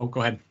again. Oh,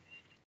 go ahead.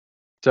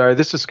 Sorry,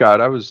 this is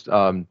Scott. I was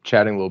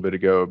chatting a little bit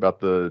ago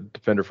about the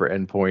Defender for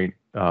Endpoint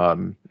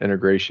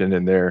integration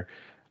in there.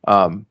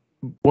 One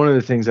of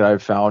the things that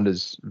I've found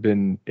has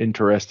been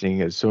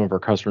interesting as some of our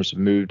customers have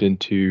moved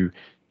into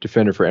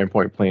Defender for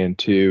Endpoint Plan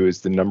 2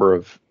 is the number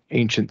of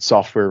ancient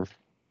software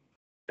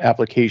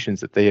applications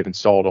that they have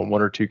installed on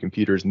one or two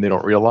computers and they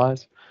don't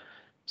realize.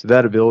 So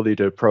that ability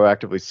to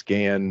proactively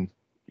scan,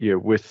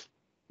 with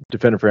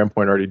Defender for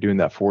Endpoint already doing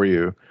that for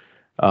you,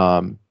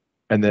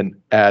 and then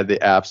add the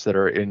apps that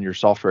are in your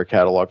software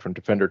catalog from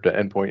Defender to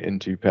Endpoint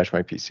into Patch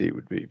My PC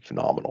would be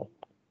phenomenal.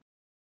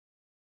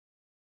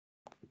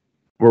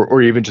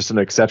 Or even just an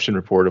exception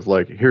report of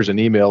like, here's an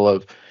email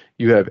of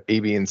you have A,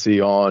 B, and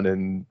C on,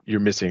 and you're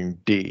missing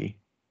D.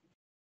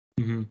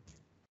 Mm-hmm.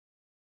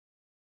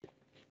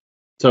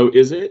 So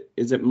is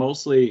it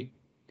mostly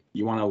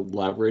you want to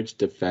leverage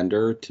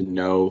Defender to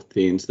know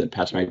things that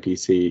Patch My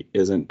PC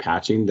isn't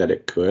patching that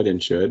it could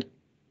and should?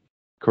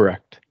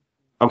 Correct.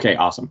 Okay,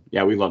 awesome.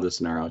 Yeah, we love this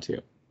scenario too.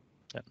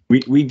 Yeah.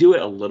 We do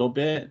it a little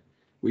bit.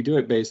 We do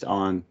it based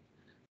on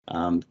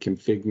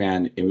config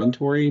man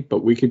inventory,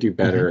 but we could do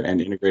better, and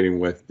integrating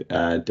with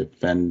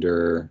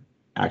Defender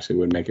actually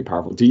would make it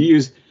powerful. Do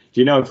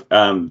you know if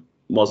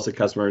most of the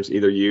customers,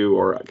 either you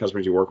or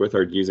customers you work with,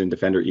 are using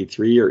Defender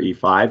E3 or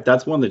E5?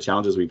 That's one of the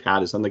challenges we've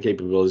had, is some of the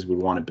capabilities we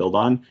want to build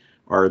on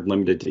are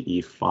limited to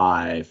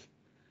E5.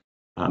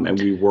 And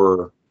we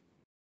were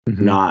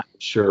not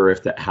sure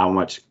if that, how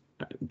much,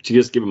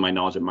 just given my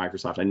knowledge of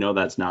Microsoft, I know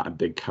that's not a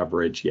big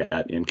coverage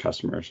yet in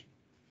customers.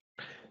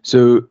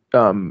 So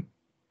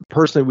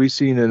personally, we've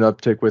seen an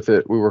uptick with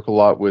it. We work a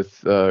lot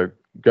with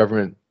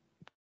government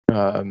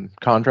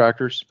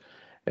contractors.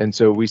 And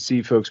so we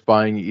see folks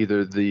buying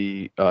either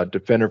the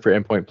Defender for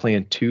Endpoint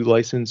Plan 2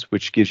 license,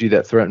 which gives you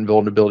that threat and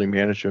vulnerability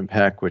management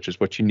pack, which is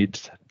what you need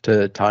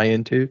to tie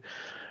into,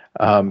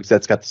 because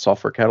that's got the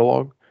software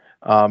catalog.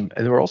 And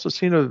then we're also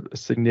seeing a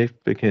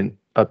significant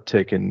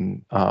uptick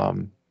in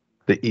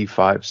the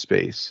E5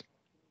 space,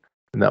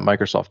 in that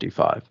Microsoft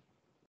E5.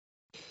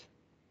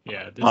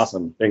 Yeah.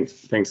 Awesome.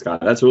 Thanks,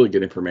 Scott. That's really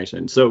good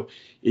information. So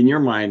in your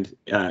mind,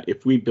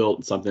 if we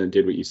built something that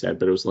did what you said,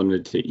 but it was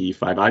limited to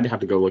E5, I'd have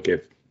to go look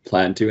if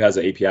Plan 2 has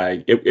an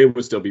API. It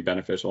would still be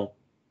beneficial.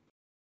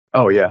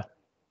 Oh, yeah.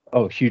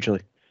 Oh, hugely.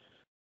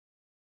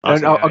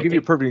 Awesome. And I'll give you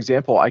a perfect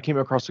example. I came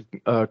across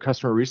a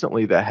customer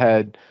recently that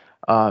had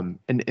an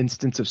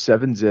instance of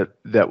 7-zip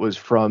that was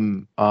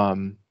from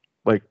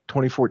like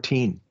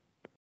 2014.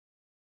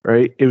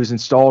 Right? It was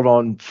installed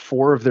on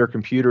 4 of their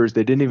computers.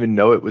 They didn't even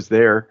know it was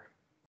there.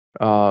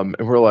 And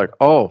we're like,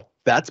 oh,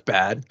 that's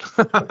bad.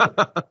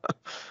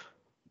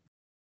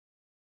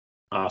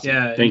 Awesome.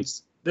 Yeah.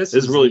 Thanks. This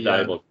is really the,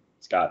 valuable,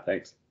 Scott.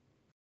 Thanks.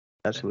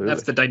 Absolutely.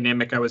 That's the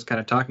dynamic I was kind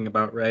of talking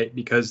about, right?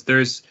 Because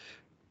there's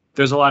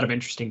a lot of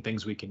interesting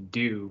things we can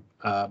do,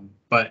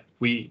 but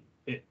we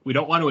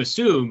don't want to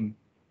assume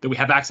that we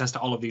have access to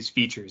all of these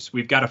features.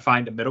 We've got to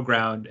find a middle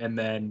ground and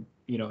then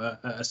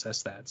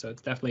assess that. So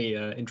it's definitely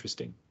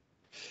interesting.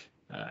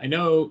 I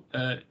know,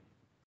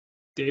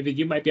 David,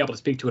 you might be able to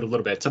speak to it a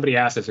little bit. Somebody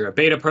asked, is there a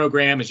beta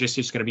program? Is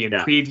just going to be in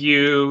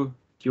preview? Do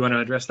you want to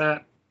address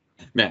that?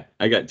 Man,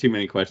 I got too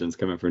many questions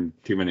coming from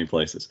too many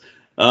places.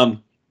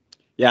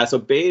 Yeah, so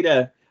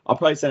beta, I'll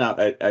probably send out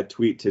a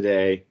tweet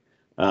today.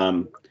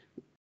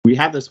 We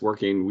have this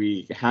working.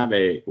 We have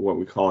what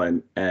we call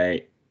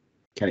a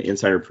kind of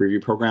insider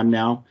preview program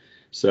now.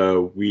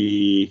 So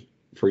we,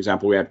 for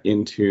example, we have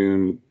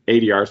Intune,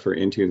 ADRs for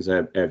Intune's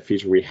a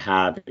feature we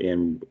have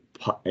in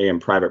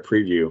private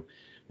preview,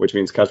 which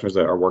means customers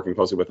that are working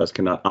closely with us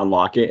can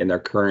unlock it in their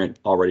current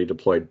already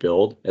deployed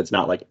build. It's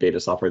not like beta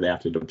software they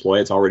have to deploy.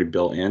 It's already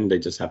built in. They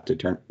just have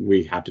to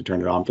we have to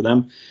turn it on for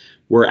them.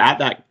 We're at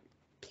that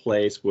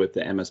place with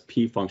the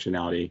MSP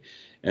functionality.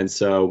 And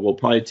so we'll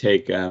probably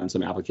take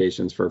some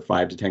applications for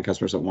 5 to 10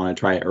 customers that want to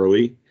try it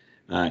early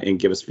and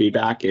give us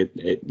feedback.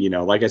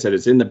 Like I said,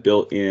 it's in the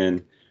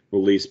built-in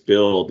release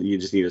build. You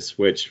just need a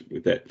switch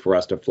with it for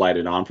us to flight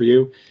it on for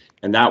you.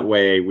 And that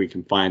way we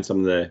can find some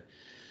of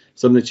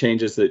the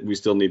changes that we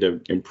still need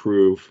to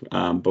improve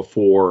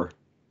before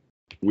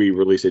we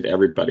release it to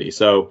everybody.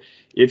 So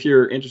if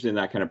you're interested in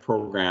that kind of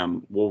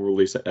program, we'll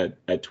release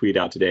a tweet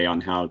out today on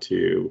how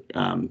to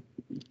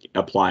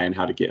apply and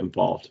how to get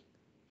involved.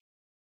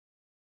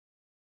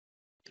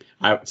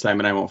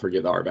 Simon, I won't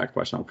forget the RBAC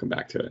question. I'll come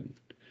back to it.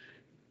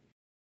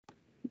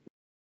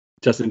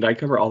 Justin, did I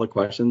cover all the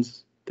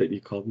questions that you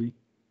called me?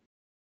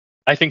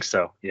 I think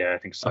so. Yeah, I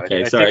think so.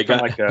 Okay, sorry, I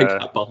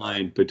got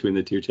behind between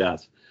the two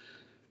chats.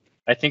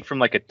 I think from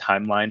like a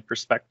timeline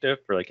perspective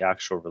for like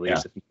actual release,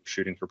 I think we're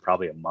shooting for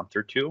probably a month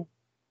or two,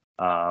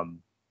 or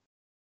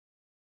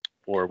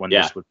when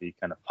this would be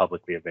kind of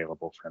publicly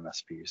available for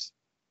MSPs.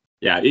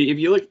 Yeah, if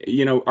you look,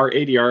 our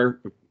ADR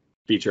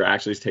feature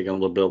actually is taking a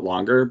little bit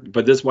longer,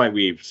 but this is why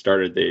we've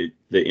started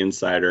the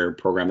insider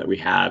program that we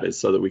have, is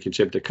so that we can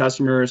ship to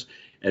customers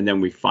and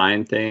then we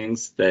find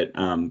things that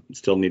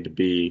still need to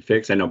be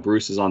fixed. I know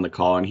Bruce is on the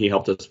call and he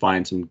helped us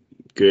find some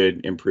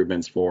good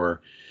improvements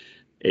for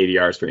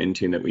ADRs for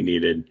Intune that we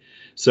needed.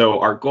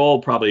 So our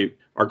goal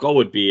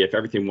would be, if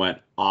everything went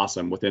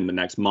awesome, within the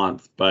next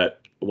month.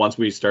 But once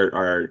we start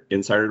our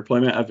insider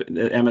deployment of the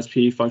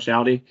MSP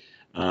functionality,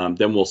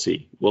 then we'll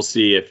see. We'll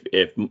see if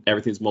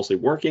everything's mostly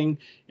working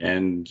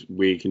and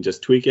we can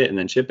just tweak it and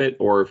then ship it,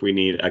 or if we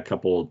need a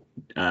couple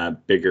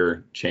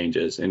bigger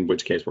changes, in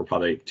which case we're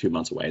probably 2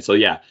 months away. So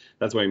yeah,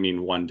 that's what I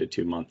mean, 1 to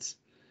 2 months.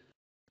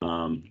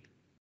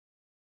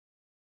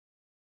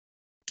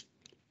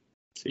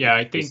 Yeah,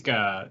 I think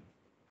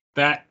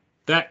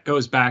that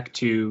goes back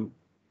to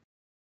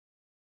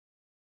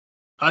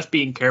us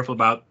being careful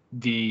about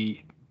the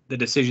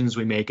decisions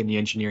we make and the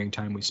engineering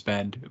time we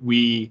spend.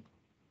 We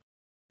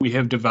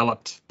have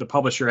developed the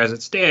publisher as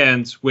it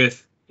stands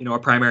with, a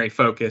primary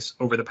focus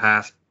over the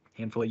past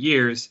handful of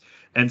years.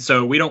 And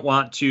so we don't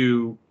want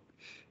to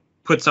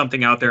put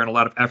something out there and a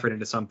lot of effort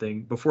into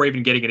something before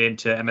even getting it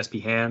into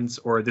MSP hands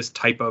or this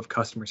type of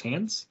customer's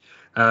hands,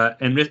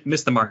 and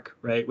miss the mark,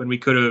 right? When we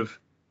could have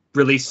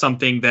released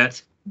something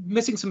that's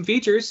missing some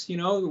features,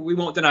 we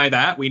won't deny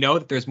that. We know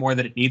that there's more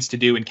that it needs to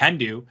do and can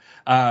do.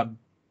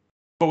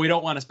 But we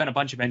don't want to spend a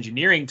bunch of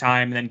engineering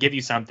time and then give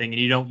you something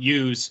and you don't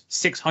use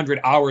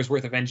 600 hours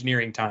worth of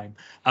engineering time.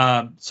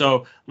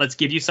 So let's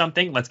give you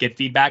something, let's get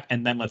feedback,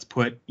 and then let's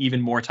put even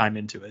more time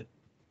into it.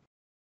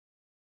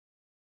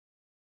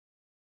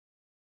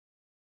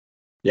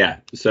 Yeah.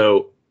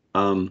 So,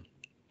 Simon,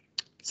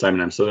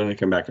 I'm still going to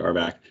come back to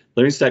RBAC.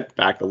 Let me step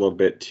back a little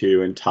bit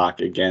too and talk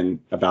again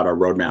about our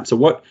roadmap. So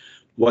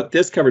what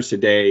this covers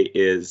today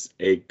is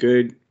a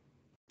good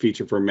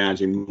feature for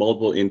managing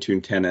multiple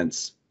Intune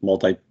tenants,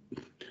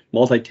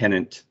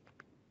 multi-tenant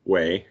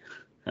way.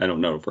 I don't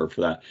know a verb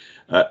for that.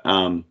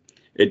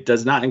 It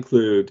does not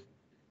include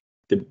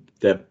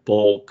the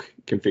bulk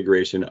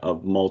configuration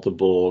of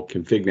multiple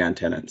configman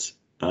tenants.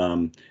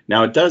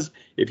 Now it does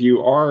if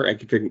you are an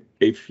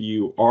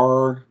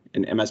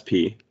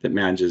MSP that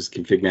manages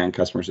configman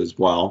customers as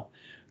well.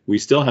 We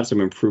still have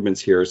some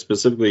improvements here,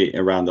 specifically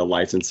around the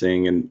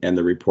licensing and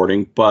the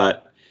reporting,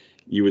 but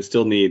you would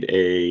still need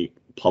a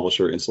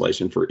publisher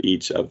installation for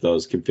each of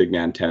those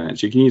configman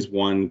tenants. You can use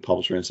one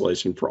publisher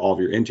installation for all of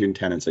your Intune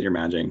tenants that you're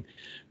managing,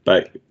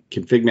 but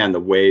configman,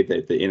 the way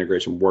that the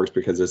integration works,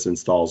 because this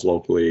installs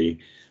locally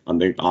on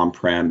the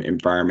on-prem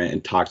environment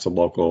and talks to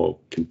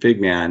local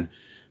configman,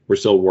 we're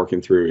still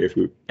working through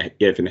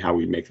if and how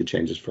we make the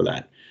changes for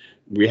that.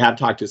 We have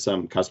talked to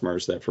some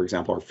customers that, for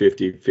example, are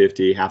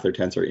 50-50, half their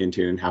tenants are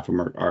Intune, half of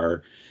them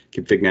are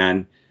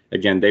configman.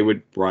 Again, they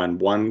would run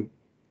one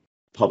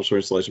publisher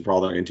installation for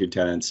all their Intune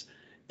tenants.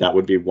 That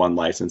would be one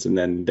license, and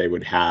then they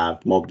would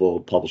have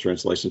multiple publisher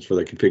installations for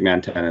the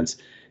configman tenants.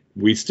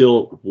 We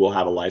still will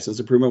have a license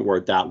improvement where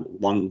that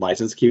one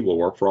license key will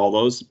work for all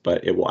those,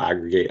 but it will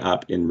aggregate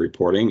up in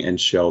reporting and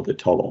show the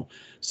total.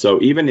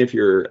 So even if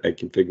you're a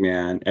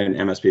configman and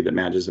an MSP that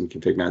manages some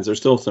configmans, there's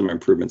still some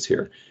improvements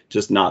here,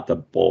 just not the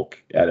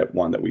bulk edit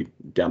one that we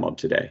demoed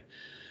today.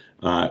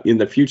 In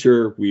the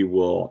future, we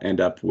will end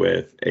up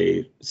with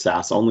a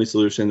SaaS-only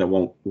solution that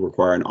won't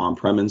require an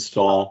on-prem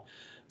install.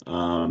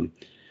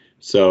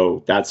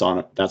 So that's on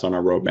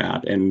our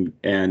roadmap,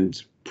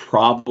 and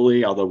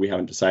probably, although we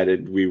haven't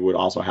decided, we would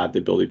also have the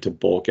ability to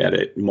bulk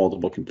edit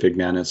multiple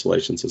configman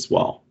installations as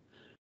well.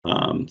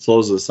 So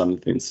those are some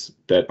things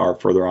that are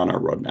further on our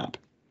roadmap.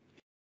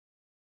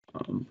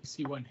 I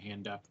see one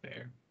hand up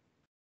there.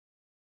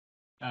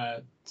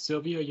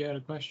 Sylvia, you had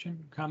a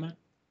question, comment?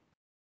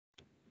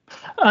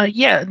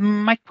 Yeah,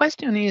 my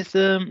question is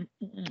a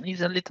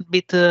little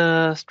bit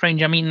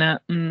strange. I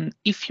mean,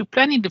 if you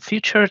plan in the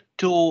future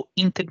to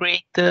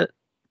integrate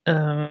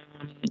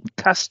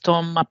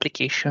custom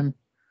application,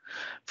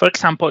 for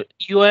example,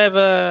 you have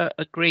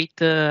a great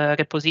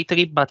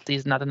repository, but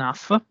it's not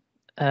enough.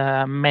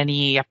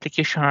 Many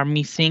applications are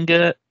missing,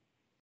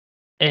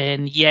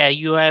 and yeah,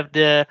 you have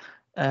the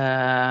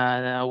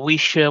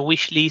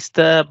wish list,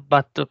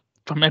 but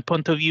from my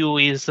point of view,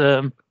 is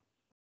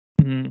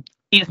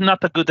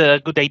not a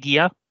good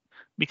idea,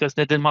 because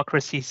the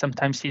democracy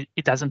sometimes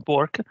it doesn't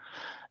work.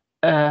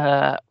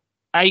 I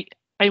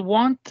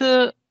want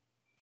to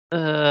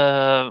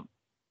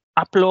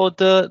upload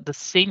the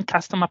same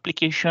custom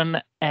application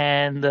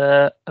and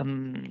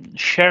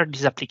share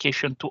this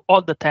application to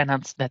all the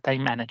tenants that I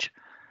manage.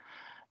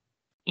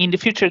 In the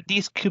future,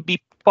 this could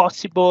be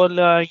possible.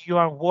 You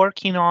are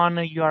working on,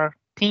 you are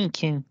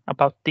thinking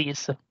about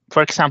this.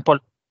 For example,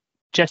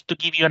 just to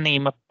give you a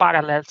name,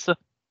 Parallels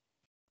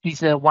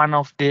is one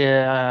of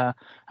the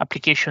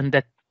application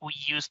that we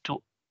use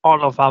to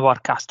all of our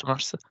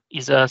customers.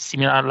 Is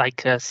similar like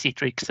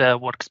Citrix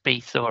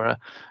Workspace or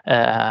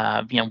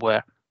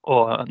VMware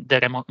or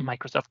the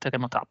Microsoft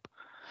Remote App.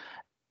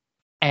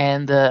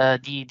 And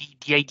the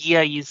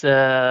idea is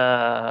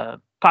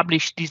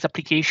publish this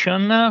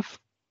application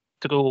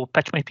through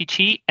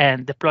PatchMyPC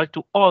and deploy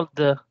to all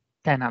the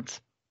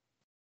tenants.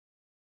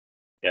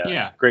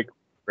 Yeah. Great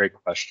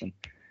question.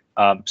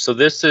 So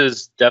this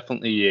is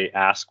definitely a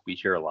ask we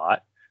hear a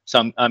lot.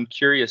 So I'm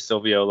curious,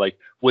 Silvio, like,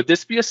 would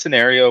this be a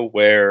scenario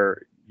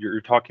where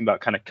you're talking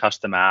about kind of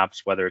custom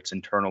apps, whether it's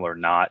internal or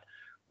not?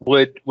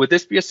 Would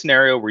this be a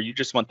scenario where you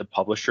just want the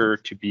publisher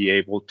to be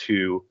able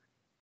to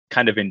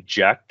kind of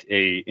inject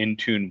a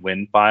Intune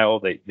WIN file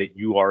that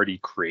you already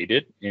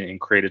created and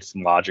created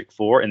some logic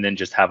for, and then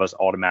just have us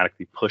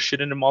automatically push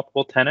it into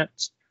multiple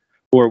tenants?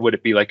 Or would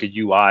it be like a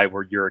UI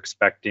where you're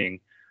expecting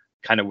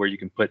kind of where you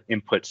can put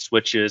input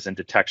switches and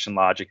detection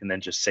logic and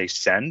then just say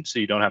send, so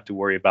you don't have to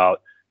worry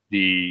about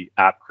the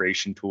app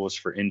creation tools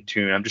for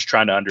Intune? I'm just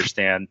trying to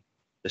understand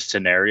the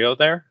scenario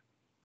there.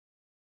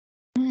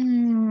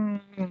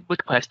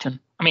 Good question.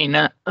 I mean,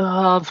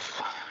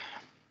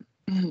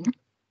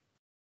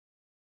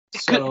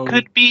 So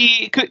could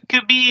be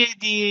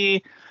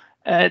the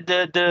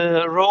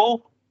raw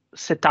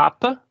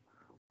setup,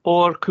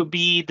 or could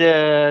be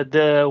the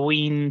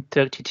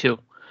Win32.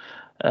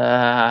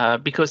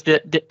 Because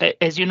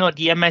as you know,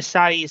 the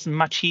MSI is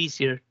much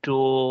easier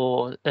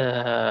to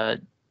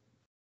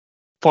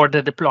for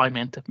the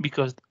deployment,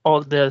 because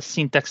all the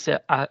syntax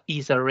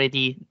is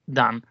already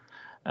done.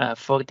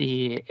 For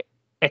the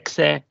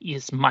exe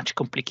is much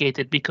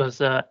complicated,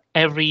 because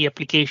every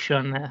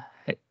application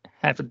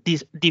have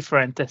this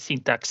different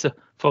syntax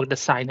for the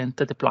silent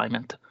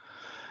deployment.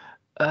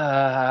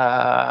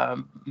 By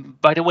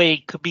the way,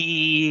 could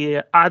be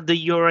add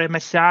your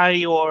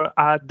MSI or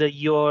add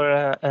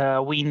your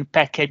Win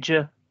package,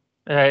 the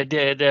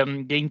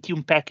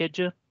Intune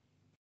package.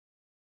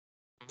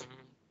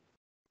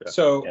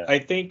 So Yeah. I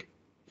think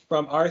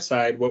from our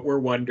side, what we're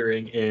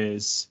wondering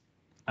is,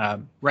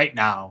 right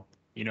now,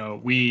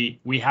 we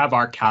have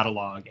our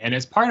catalog, and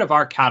as part of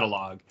our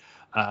catalog,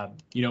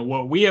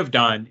 what we have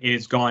done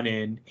is gone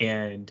in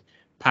and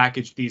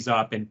packaged these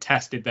up and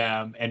tested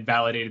them and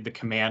validated the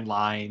command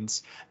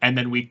lines, and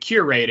then we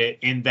curate it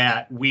in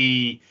that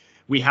we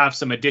have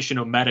some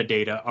additional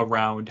metadata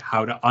around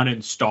how to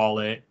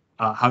uninstall it,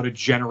 how to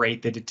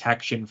generate the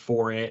detection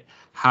for it,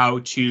 how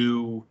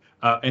to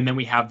and then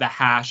we have the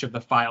hash of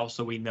the file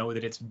so we know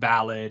that it's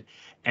valid.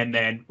 And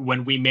then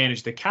when we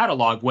manage the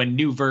catalog, when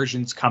new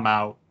versions come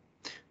out,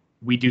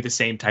 we do the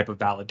same type of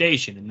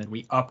validation, and then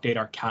we update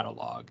our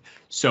catalog.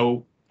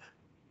 So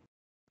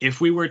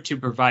if we were to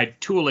provide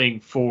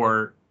tooling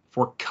for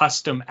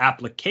custom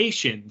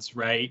applications,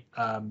 right,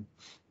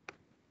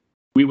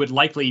 we would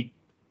likely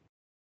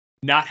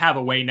not have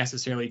a way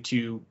necessarily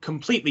to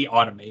completely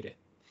automate it.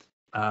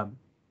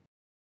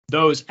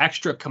 Those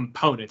extra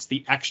components,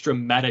 the extra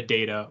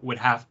metadata, would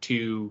have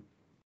to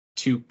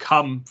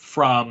come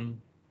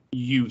from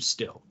you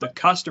still. The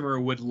customer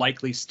would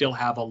likely still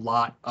have a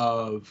lot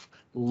of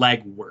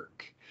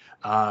legwork,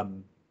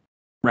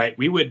 right?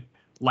 We would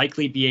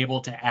likely be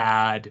able to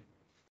add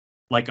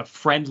like a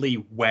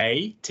friendly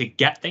way to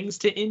get things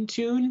to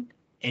Intune,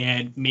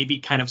 and maybe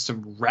kind of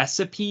some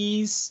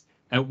recipes.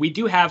 We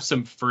do have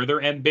some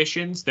further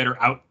ambitions that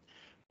are out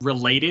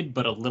related,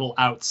 but a little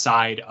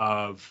outside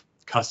of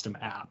custom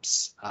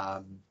apps.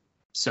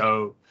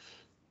 So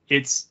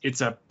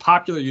it's a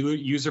popular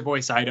user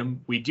voice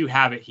item. We do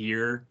have it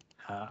here.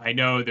 I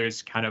know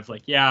there's kind of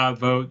like,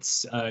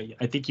 votes.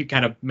 I think you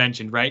kind of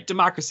mentioned, right?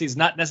 Democracy is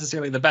not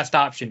necessarily the best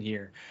option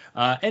here.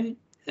 And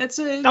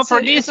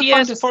for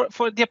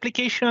the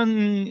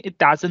application, it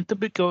doesn't,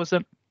 because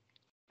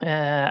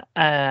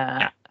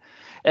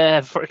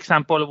for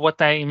example,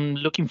 what I'm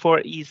looking for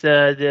is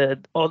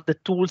all the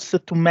tools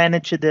to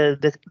manage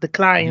the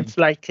clients,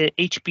 like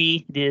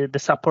HP, the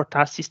support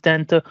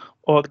assistant,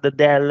 or the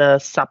Dell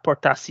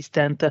support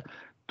assistant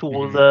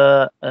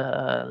tool,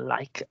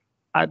 like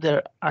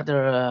other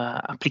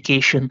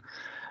application.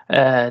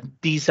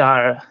 These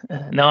are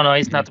no,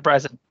 it's not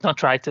present. Don't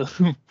try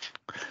to.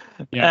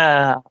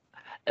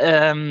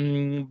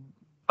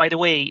 By the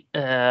way,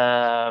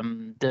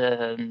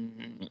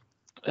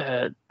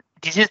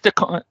 this is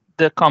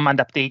the command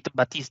update,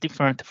 but it's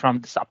different from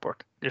the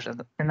support. There's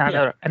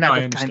another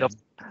kind of.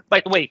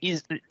 By the way,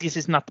 this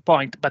is not the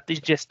point, but it's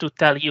just to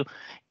tell you,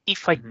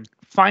 if I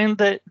find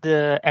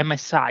the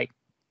MSI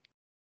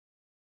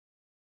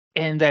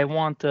and I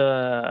want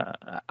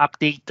to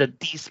update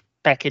this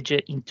package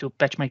into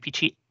Patch My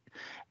PC,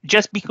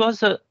 just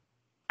because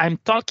I'm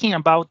talking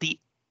about the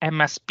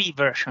MSP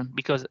version,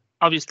 because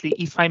obviously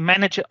if I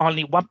manage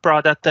only one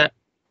product,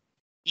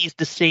 is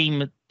the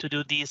same to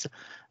do this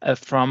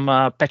from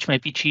Patch My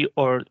PC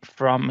or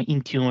from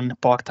Intune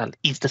portal,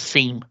 is the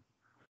same.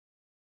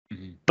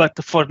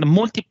 But for the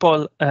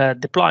multiple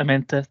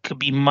deployment, could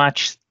be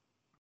much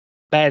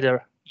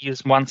better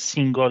use one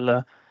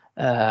single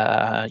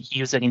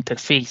user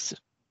interface.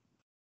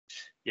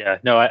 Yeah,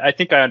 no, I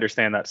think I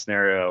understand that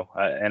scenario,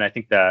 and I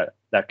think that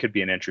could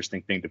be an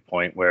interesting thing to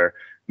point, where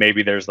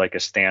maybe there's like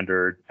a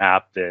standard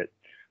app that,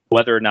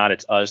 whether or not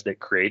it's us that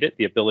create it,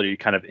 the ability to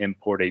kind of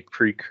import a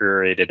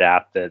pre-curated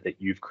app that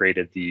you've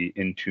created the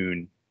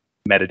Intune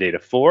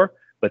metadata for,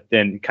 but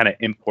then kind of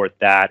import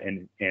that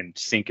and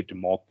sync it to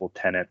multiple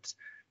tenants.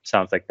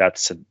 Sounds like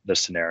that's the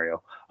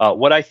scenario.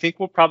 What I think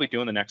we'll probably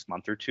do in the next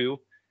month or two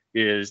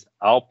is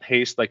I'll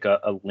paste like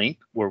a link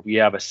where we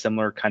have a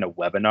similar kind of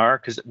webinar,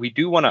 because we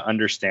do want to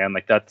understand,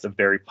 like that's a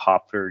very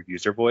popular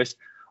user voice,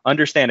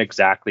 understand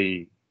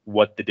exactly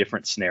what the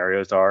different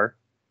scenarios are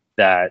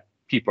that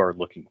people are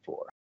looking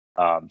for.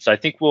 So I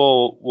think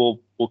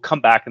we'll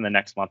come back in the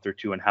next month or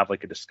two and have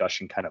like a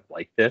discussion kind of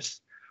like this,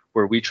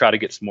 where we try to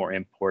get some more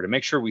input and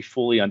make sure we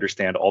fully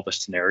understand all the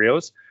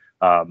scenarios.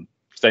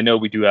 Because I know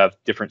we do have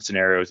different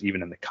scenarios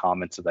even in the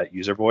comments of that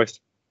user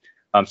voice.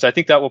 So I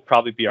think that will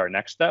probably be our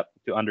next step,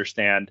 to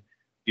understand,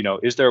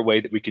 is there a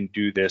way that we can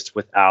do this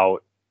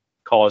without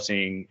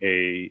causing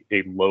a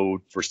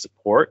load for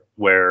support,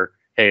 where,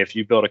 hey, if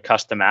you build a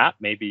custom app,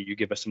 maybe you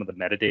give us some of the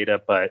metadata,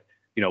 but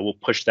we'll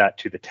push that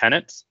to the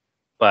tenants.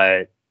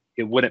 But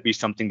it wouldn't be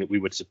something that we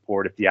would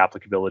support if the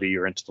applicability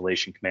or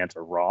installation commands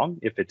are wrong.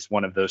 If it's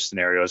one of those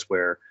scenarios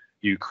where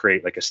you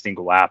create like a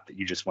single app that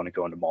you just want to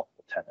go into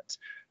multiple tenants.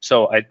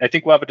 So I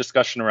think we'll have a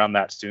discussion around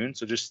that soon.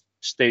 So just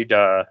stay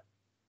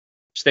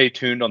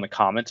tuned on the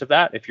comments of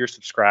that. If you're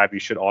subscribed, you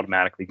should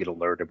automatically get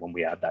alerted when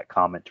we add that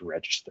comment to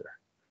register.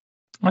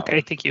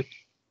 Okay, thank you.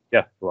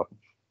 Yeah, you're welcome.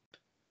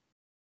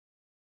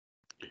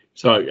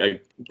 So a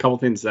couple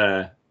things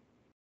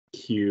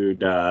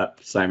queued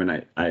up.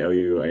 Simon, I owe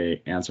you an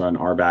answer on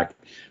RBAC.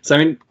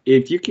 Simon,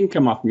 if you can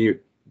come off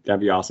mute, that'd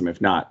be awesome. If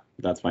not,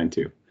 that's fine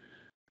too.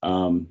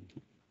 The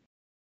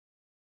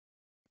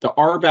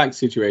RBAC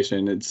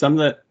situation, it's some of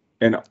the,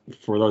 and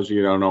for those of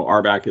you who don't know,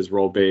 RBAC is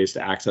role-based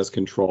access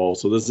control.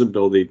 So this is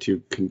ability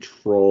to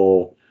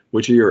control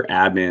which of your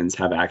admins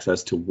have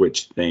access to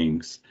which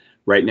things.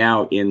 Right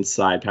now,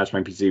 inside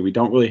PatchMyPC, we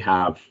don't really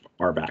have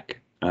RBAC.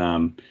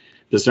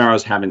 The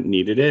scenarios haven't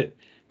needed it.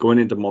 Going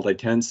into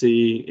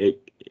multi-tenancy,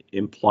 it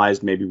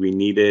implies maybe we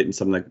need it, and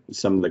some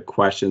of the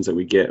questions that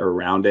we get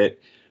around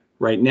it.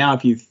 Right now,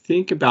 if you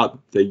think about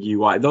the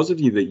UI, those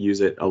of you that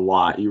use it a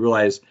lot, you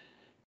realize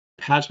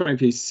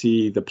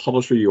PatchMyPC, the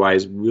publisher UI,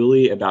 is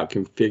really about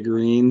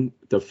configuring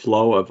the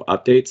flow of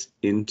updates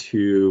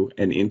into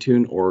an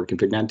Intune or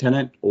config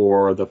tenant,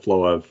 or the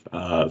flow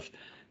of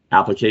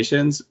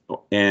applications,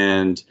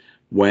 and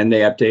when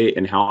they update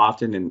and how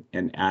often,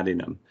 and adding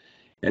them.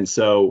 And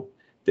so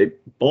they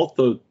both,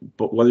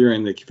 but whether you're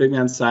in the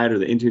config side or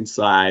the Intune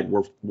side,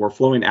 we're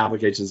flowing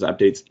applications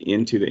updates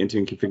into the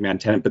Intune config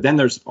tenant, but then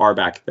there's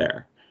RBAC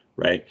there,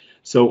 right?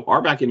 So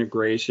RBAC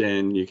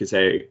integration, you could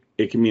say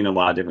it can mean a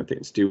lot of different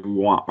things. Do we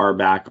want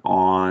RBAC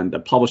on the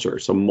publisher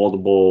so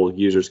multiple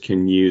users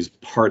can use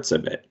parts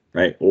of it,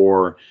 right?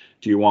 Or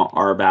do you want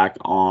RBAC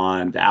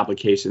on the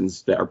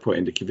applications that are put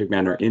into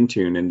config or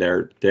Intune, and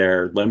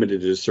they're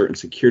limited to certain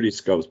security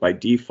scopes by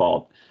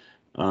default?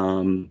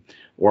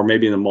 Or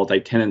maybe in the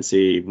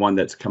multi-tenancy, one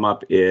that's come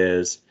up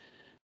is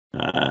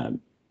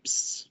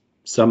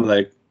some of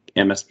the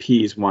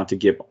MSPs want to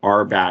give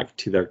RBAC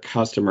to their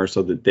customers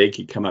so that they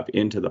can come up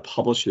into the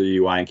publisher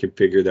UI and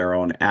configure their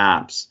own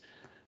apps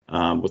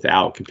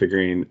without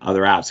configuring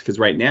other apps. Because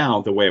right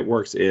now, the way it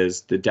works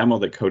is the demo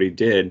that Cody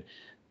did,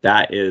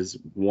 that is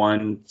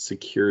one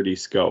security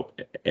scope.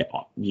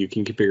 You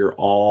can configure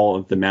all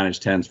of the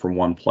managed tenants from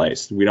one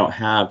place. We don't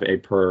have a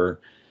per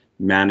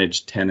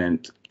managed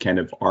tenant kind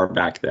of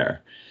RBAC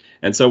there.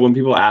 And so when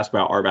people ask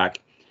about RBAC,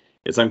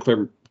 it's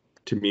unclear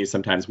to me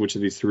sometimes which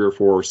of these 3 or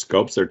 4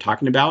 scopes they're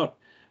talking about.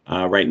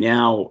 Right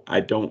now, I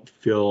don't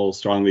feel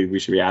strongly we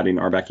should be adding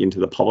RBAC into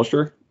the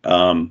publisher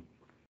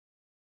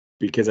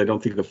because I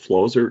don't think the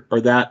flows are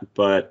that.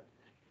 But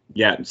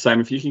yeah,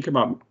 Simon, if you can come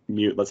up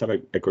mute, let's have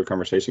a quick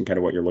conversation, kind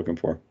of what you're looking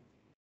for.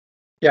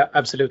 Yeah,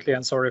 absolutely.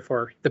 And sorry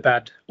for the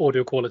bad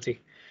audio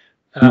quality.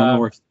 No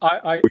worries.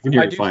 I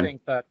do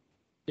think that,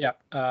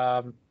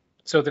 yeah.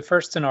 So the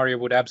first scenario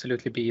would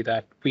absolutely be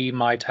that we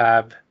might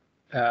have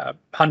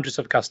hundreds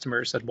of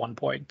customers at one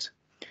point.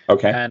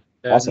 Okay. And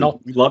awesome.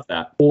 We love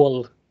that.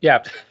 All,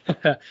 yeah,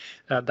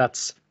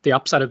 that's the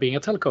upside of being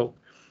a telco.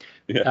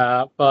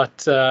 Yeah.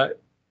 But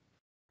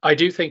I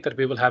do think that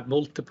we will have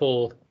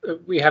multiple.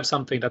 We have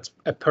something that's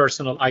a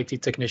personal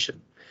IT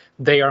technician.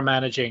 They are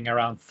managing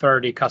around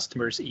 30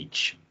 customers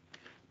each,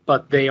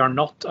 but they are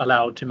not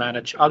allowed to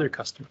manage other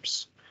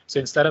customers. So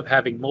instead of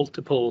having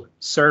multiple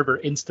server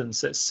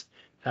instances,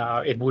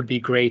 it would be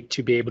great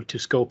to be able to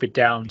scope it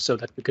down so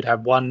that we could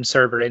have one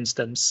server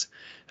instance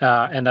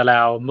and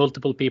allow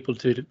multiple people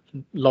to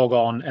log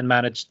on and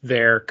manage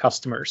their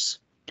customers.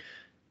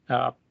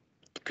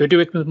 Could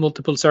do it with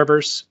multiple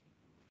servers,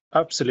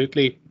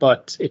 absolutely,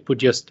 but it would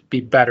just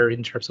be better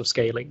in terms of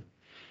scaling.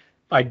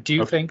 I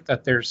do think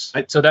that there's,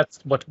 so that's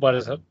what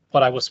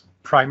I was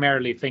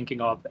primarily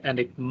thinking of, and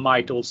it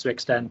might also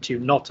extend to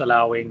not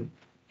allowing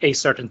a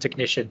certain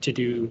technician to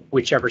do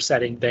whichever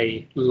setting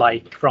they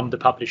like from the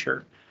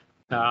publisher.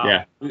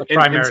 Yeah,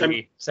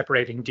 primarily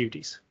separating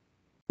duties.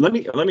 Let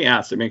me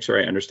ask to make sure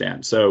I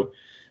understand. So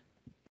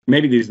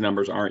maybe these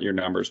numbers aren't your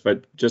numbers,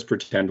 but just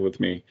pretend with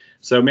me.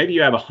 So maybe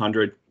you have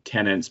 100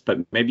 tenants, but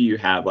maybe you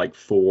have like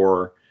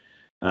 4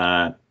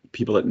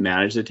 people that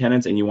manage the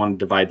tenants, and you want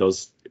to divide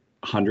those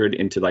 100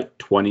 into like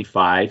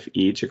 25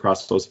 each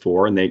across those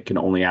 4, and they can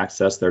only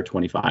access their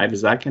 25.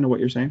 Is that kind of what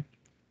you're saying?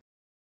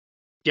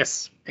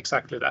 Yes,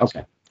 exactly that.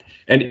 Okay.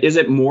 And is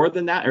it more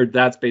than that, or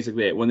that's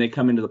basically it? When they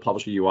come into the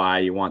publisher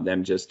UI, you want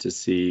them just to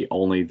see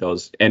only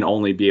those and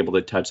only be able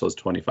to touch those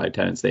 25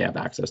 tenants they have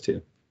access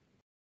to?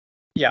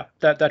 Yeah,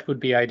 that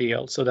would be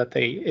ideal, so that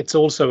it's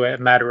also a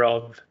matter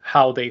of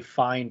how they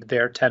find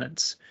their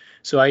tenants.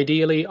 So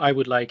ideally, I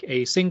would like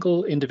a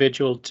single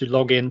individual to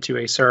log into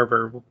a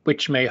server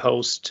which may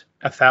host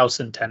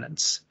 1,000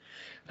 tenants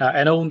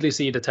and only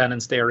see the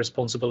tenants they are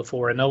responsible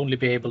for and only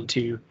be able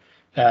to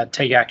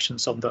take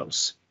actions on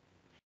those.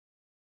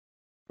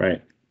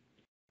 Right.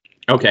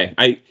 Okay.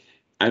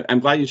 I'm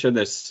glad you shared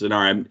this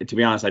scenario. To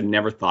be honest, I'd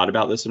never thought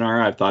about this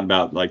scenario. I've thought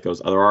about like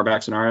those other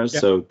RBAC scenarios. Yeah.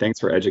 So thanks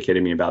for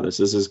educating me about this.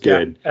 This is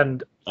good. Yeah,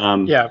 and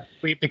Yeah,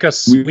 we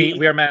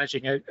are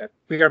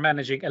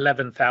managing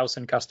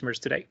 11,000 customers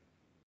today.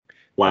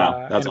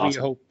 Wow, that's and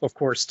awesome.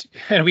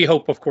 We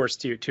hope, of course,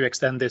 to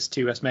extend this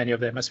to as many of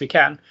them as we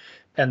can,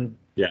 and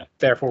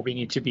therefore we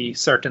need to be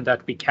certain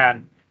that we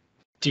can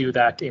do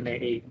that in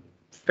a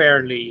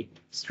fairly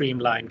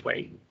streamlined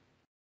way.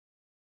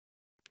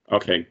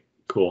 Okay,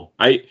 cool.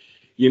 I'm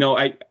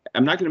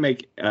not going to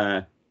make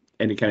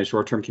any kind of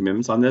short-term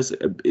commitments on this,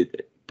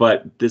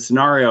 but the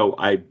scenario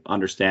I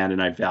understand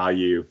and I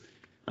value.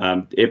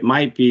 It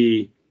might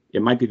be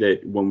that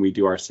when we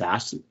do our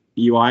SaaS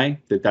UI,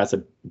 that's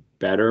a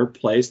better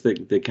place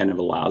that kind of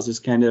allows this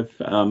kind of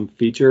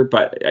feature.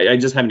 But I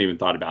just haven't even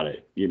thought about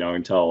it,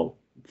 until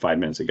 5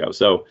 minutes ago.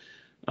 So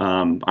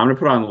I'm going to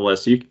put it on the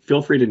list. You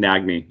feel free to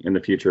nag me in the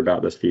future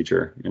about this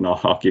feature, and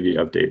I'll give you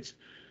updates.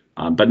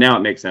 But now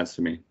it makes sense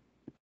to me.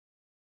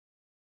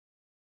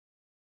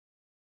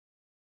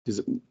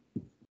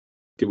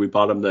 Did we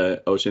bottom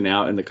the ocean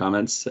out in the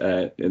comments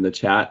in the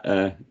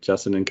chat,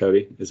 Justin and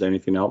Cody? Is there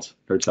anything else,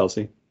 or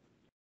Chelsea?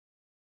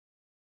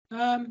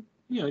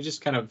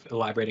 Just kind of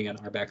elaborating on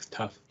RBAC's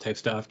type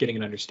stuff, getting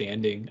an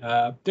understanding.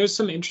 There's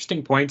some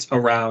interesting points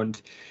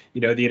around,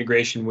 the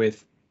integration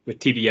with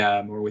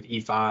TVM or with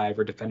E5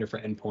 or Defender for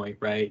Endpoint,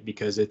 right?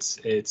 Because it's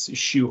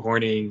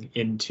shoehorning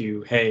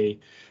into, hey,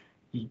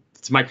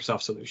 it's a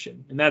Microsoft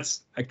solution. And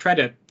I try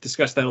to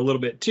discuss that a little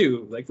bit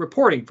too, like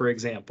reporting, for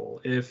example.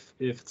 If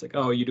it's like,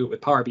 oh, you do it with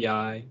Power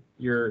BI,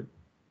 you're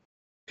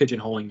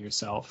pigeonholing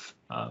yourself.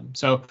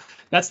 So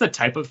that's the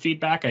type of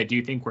feedback I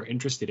do think we're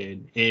interested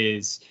in,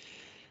 is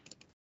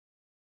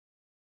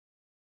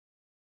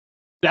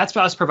that's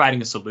us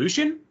providing a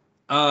solution.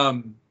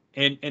 And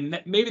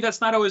maybe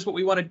that's not always what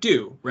we want to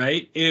do,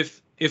 right?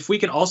 If we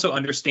can also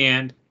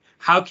understand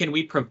how can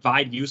we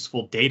provide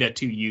useful data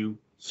to you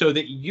so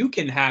that you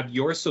can have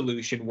your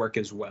solution work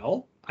as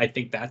well, I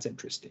think that's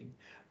interesting.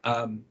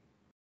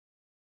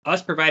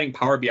 Us providing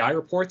Power BI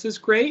reports is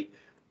great.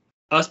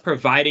 Us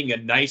providing a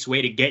nice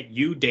way to get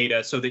you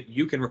data so that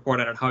you can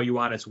report on it how you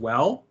want as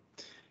well.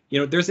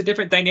 There's a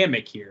different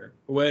dynamic here.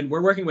 When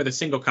we're working with a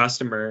single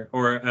customer,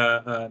 or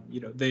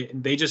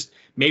they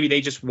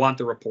just want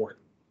the report.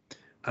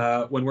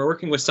 When we're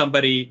working with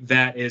somebody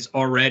that is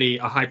already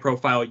a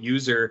high-profile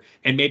user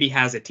and maybe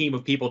has a team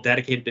of people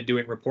dedicated to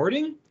doing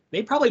reporting,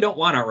 they probably don't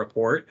want our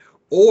report,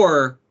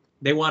 or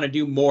they want to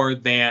do more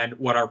than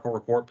what our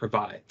report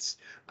provides.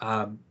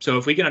 So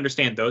if we can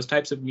understand those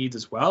types of needs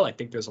as well, I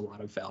think there's a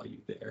lot of value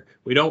there.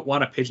 We don't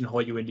want to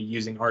pigeonhole you into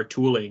using our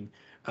tooling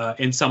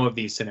in some of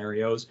these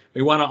scenarios.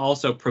 We want to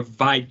also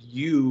provide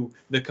you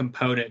the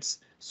components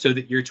so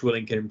that your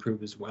tooling can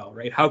improve as well,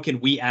 right? How can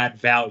we add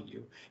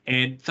value?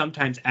 And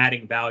sometimes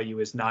adding value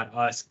is not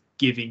us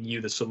giving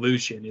you the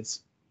solution,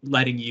 it's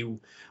letting you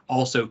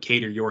also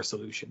cater your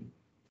solution.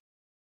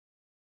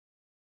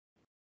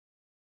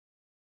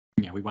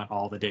 Yeah, we want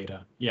all the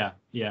data. Yeah.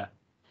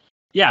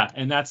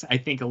 And that's, I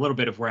think, a little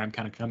bit of where I'm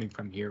kind of coming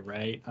from here,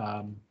 right?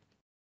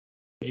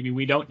 Maybe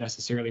we don't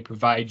necessarily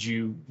provide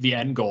you the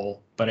end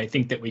goal, but I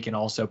think that we can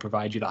also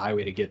provide you the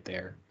highway to get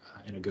there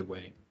in a good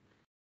way.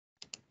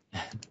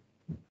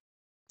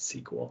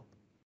 Sequel.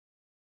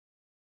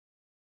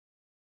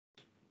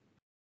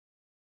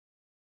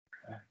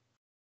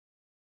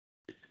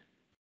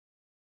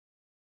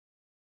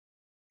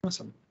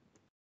 Awesome.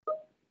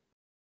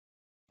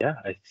 Yeah,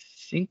 I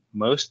think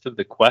most of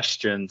the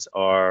questions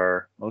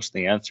are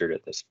mostly answered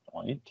at this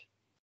point.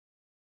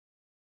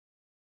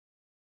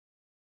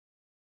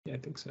 Yeah, I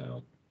think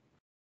so.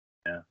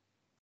 Yeah.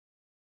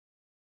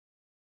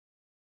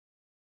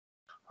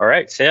 All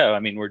right, so yeah,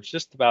 I mean, we're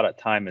just about at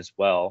time as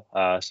well,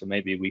 so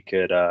maybe we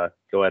could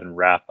go ahead and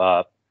wrap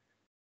up.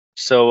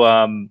 So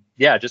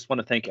yeah, I just want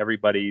to thank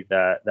everybody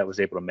that was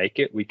able to make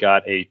it. We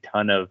got a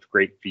ton of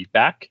great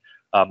feedback.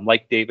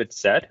 Like David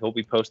said, he'll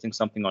be posting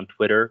something on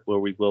Twitter where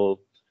we will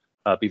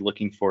be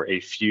looking for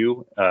a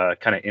few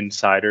kind of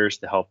insiders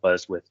to help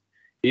us with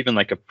even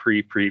like a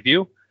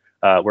preview.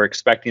 We're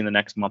expecting the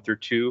next month or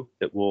two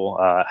that we'll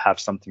have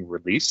something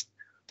released.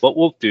 What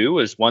we'll do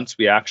is once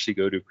we actually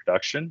go to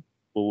production,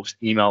 we'll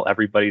email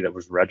everybody that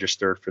was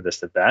registered for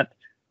this event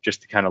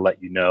just to kind of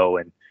let you know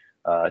and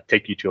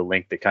take you to a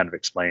link that kind of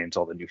explains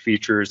all the new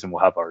features, and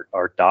we'll have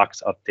our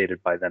docs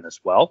updated by then as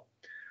well.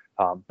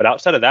 But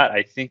outside of that,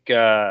 I think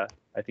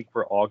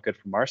we're all good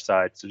from our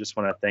side. So just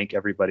want to thank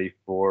everybody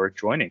for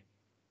joining.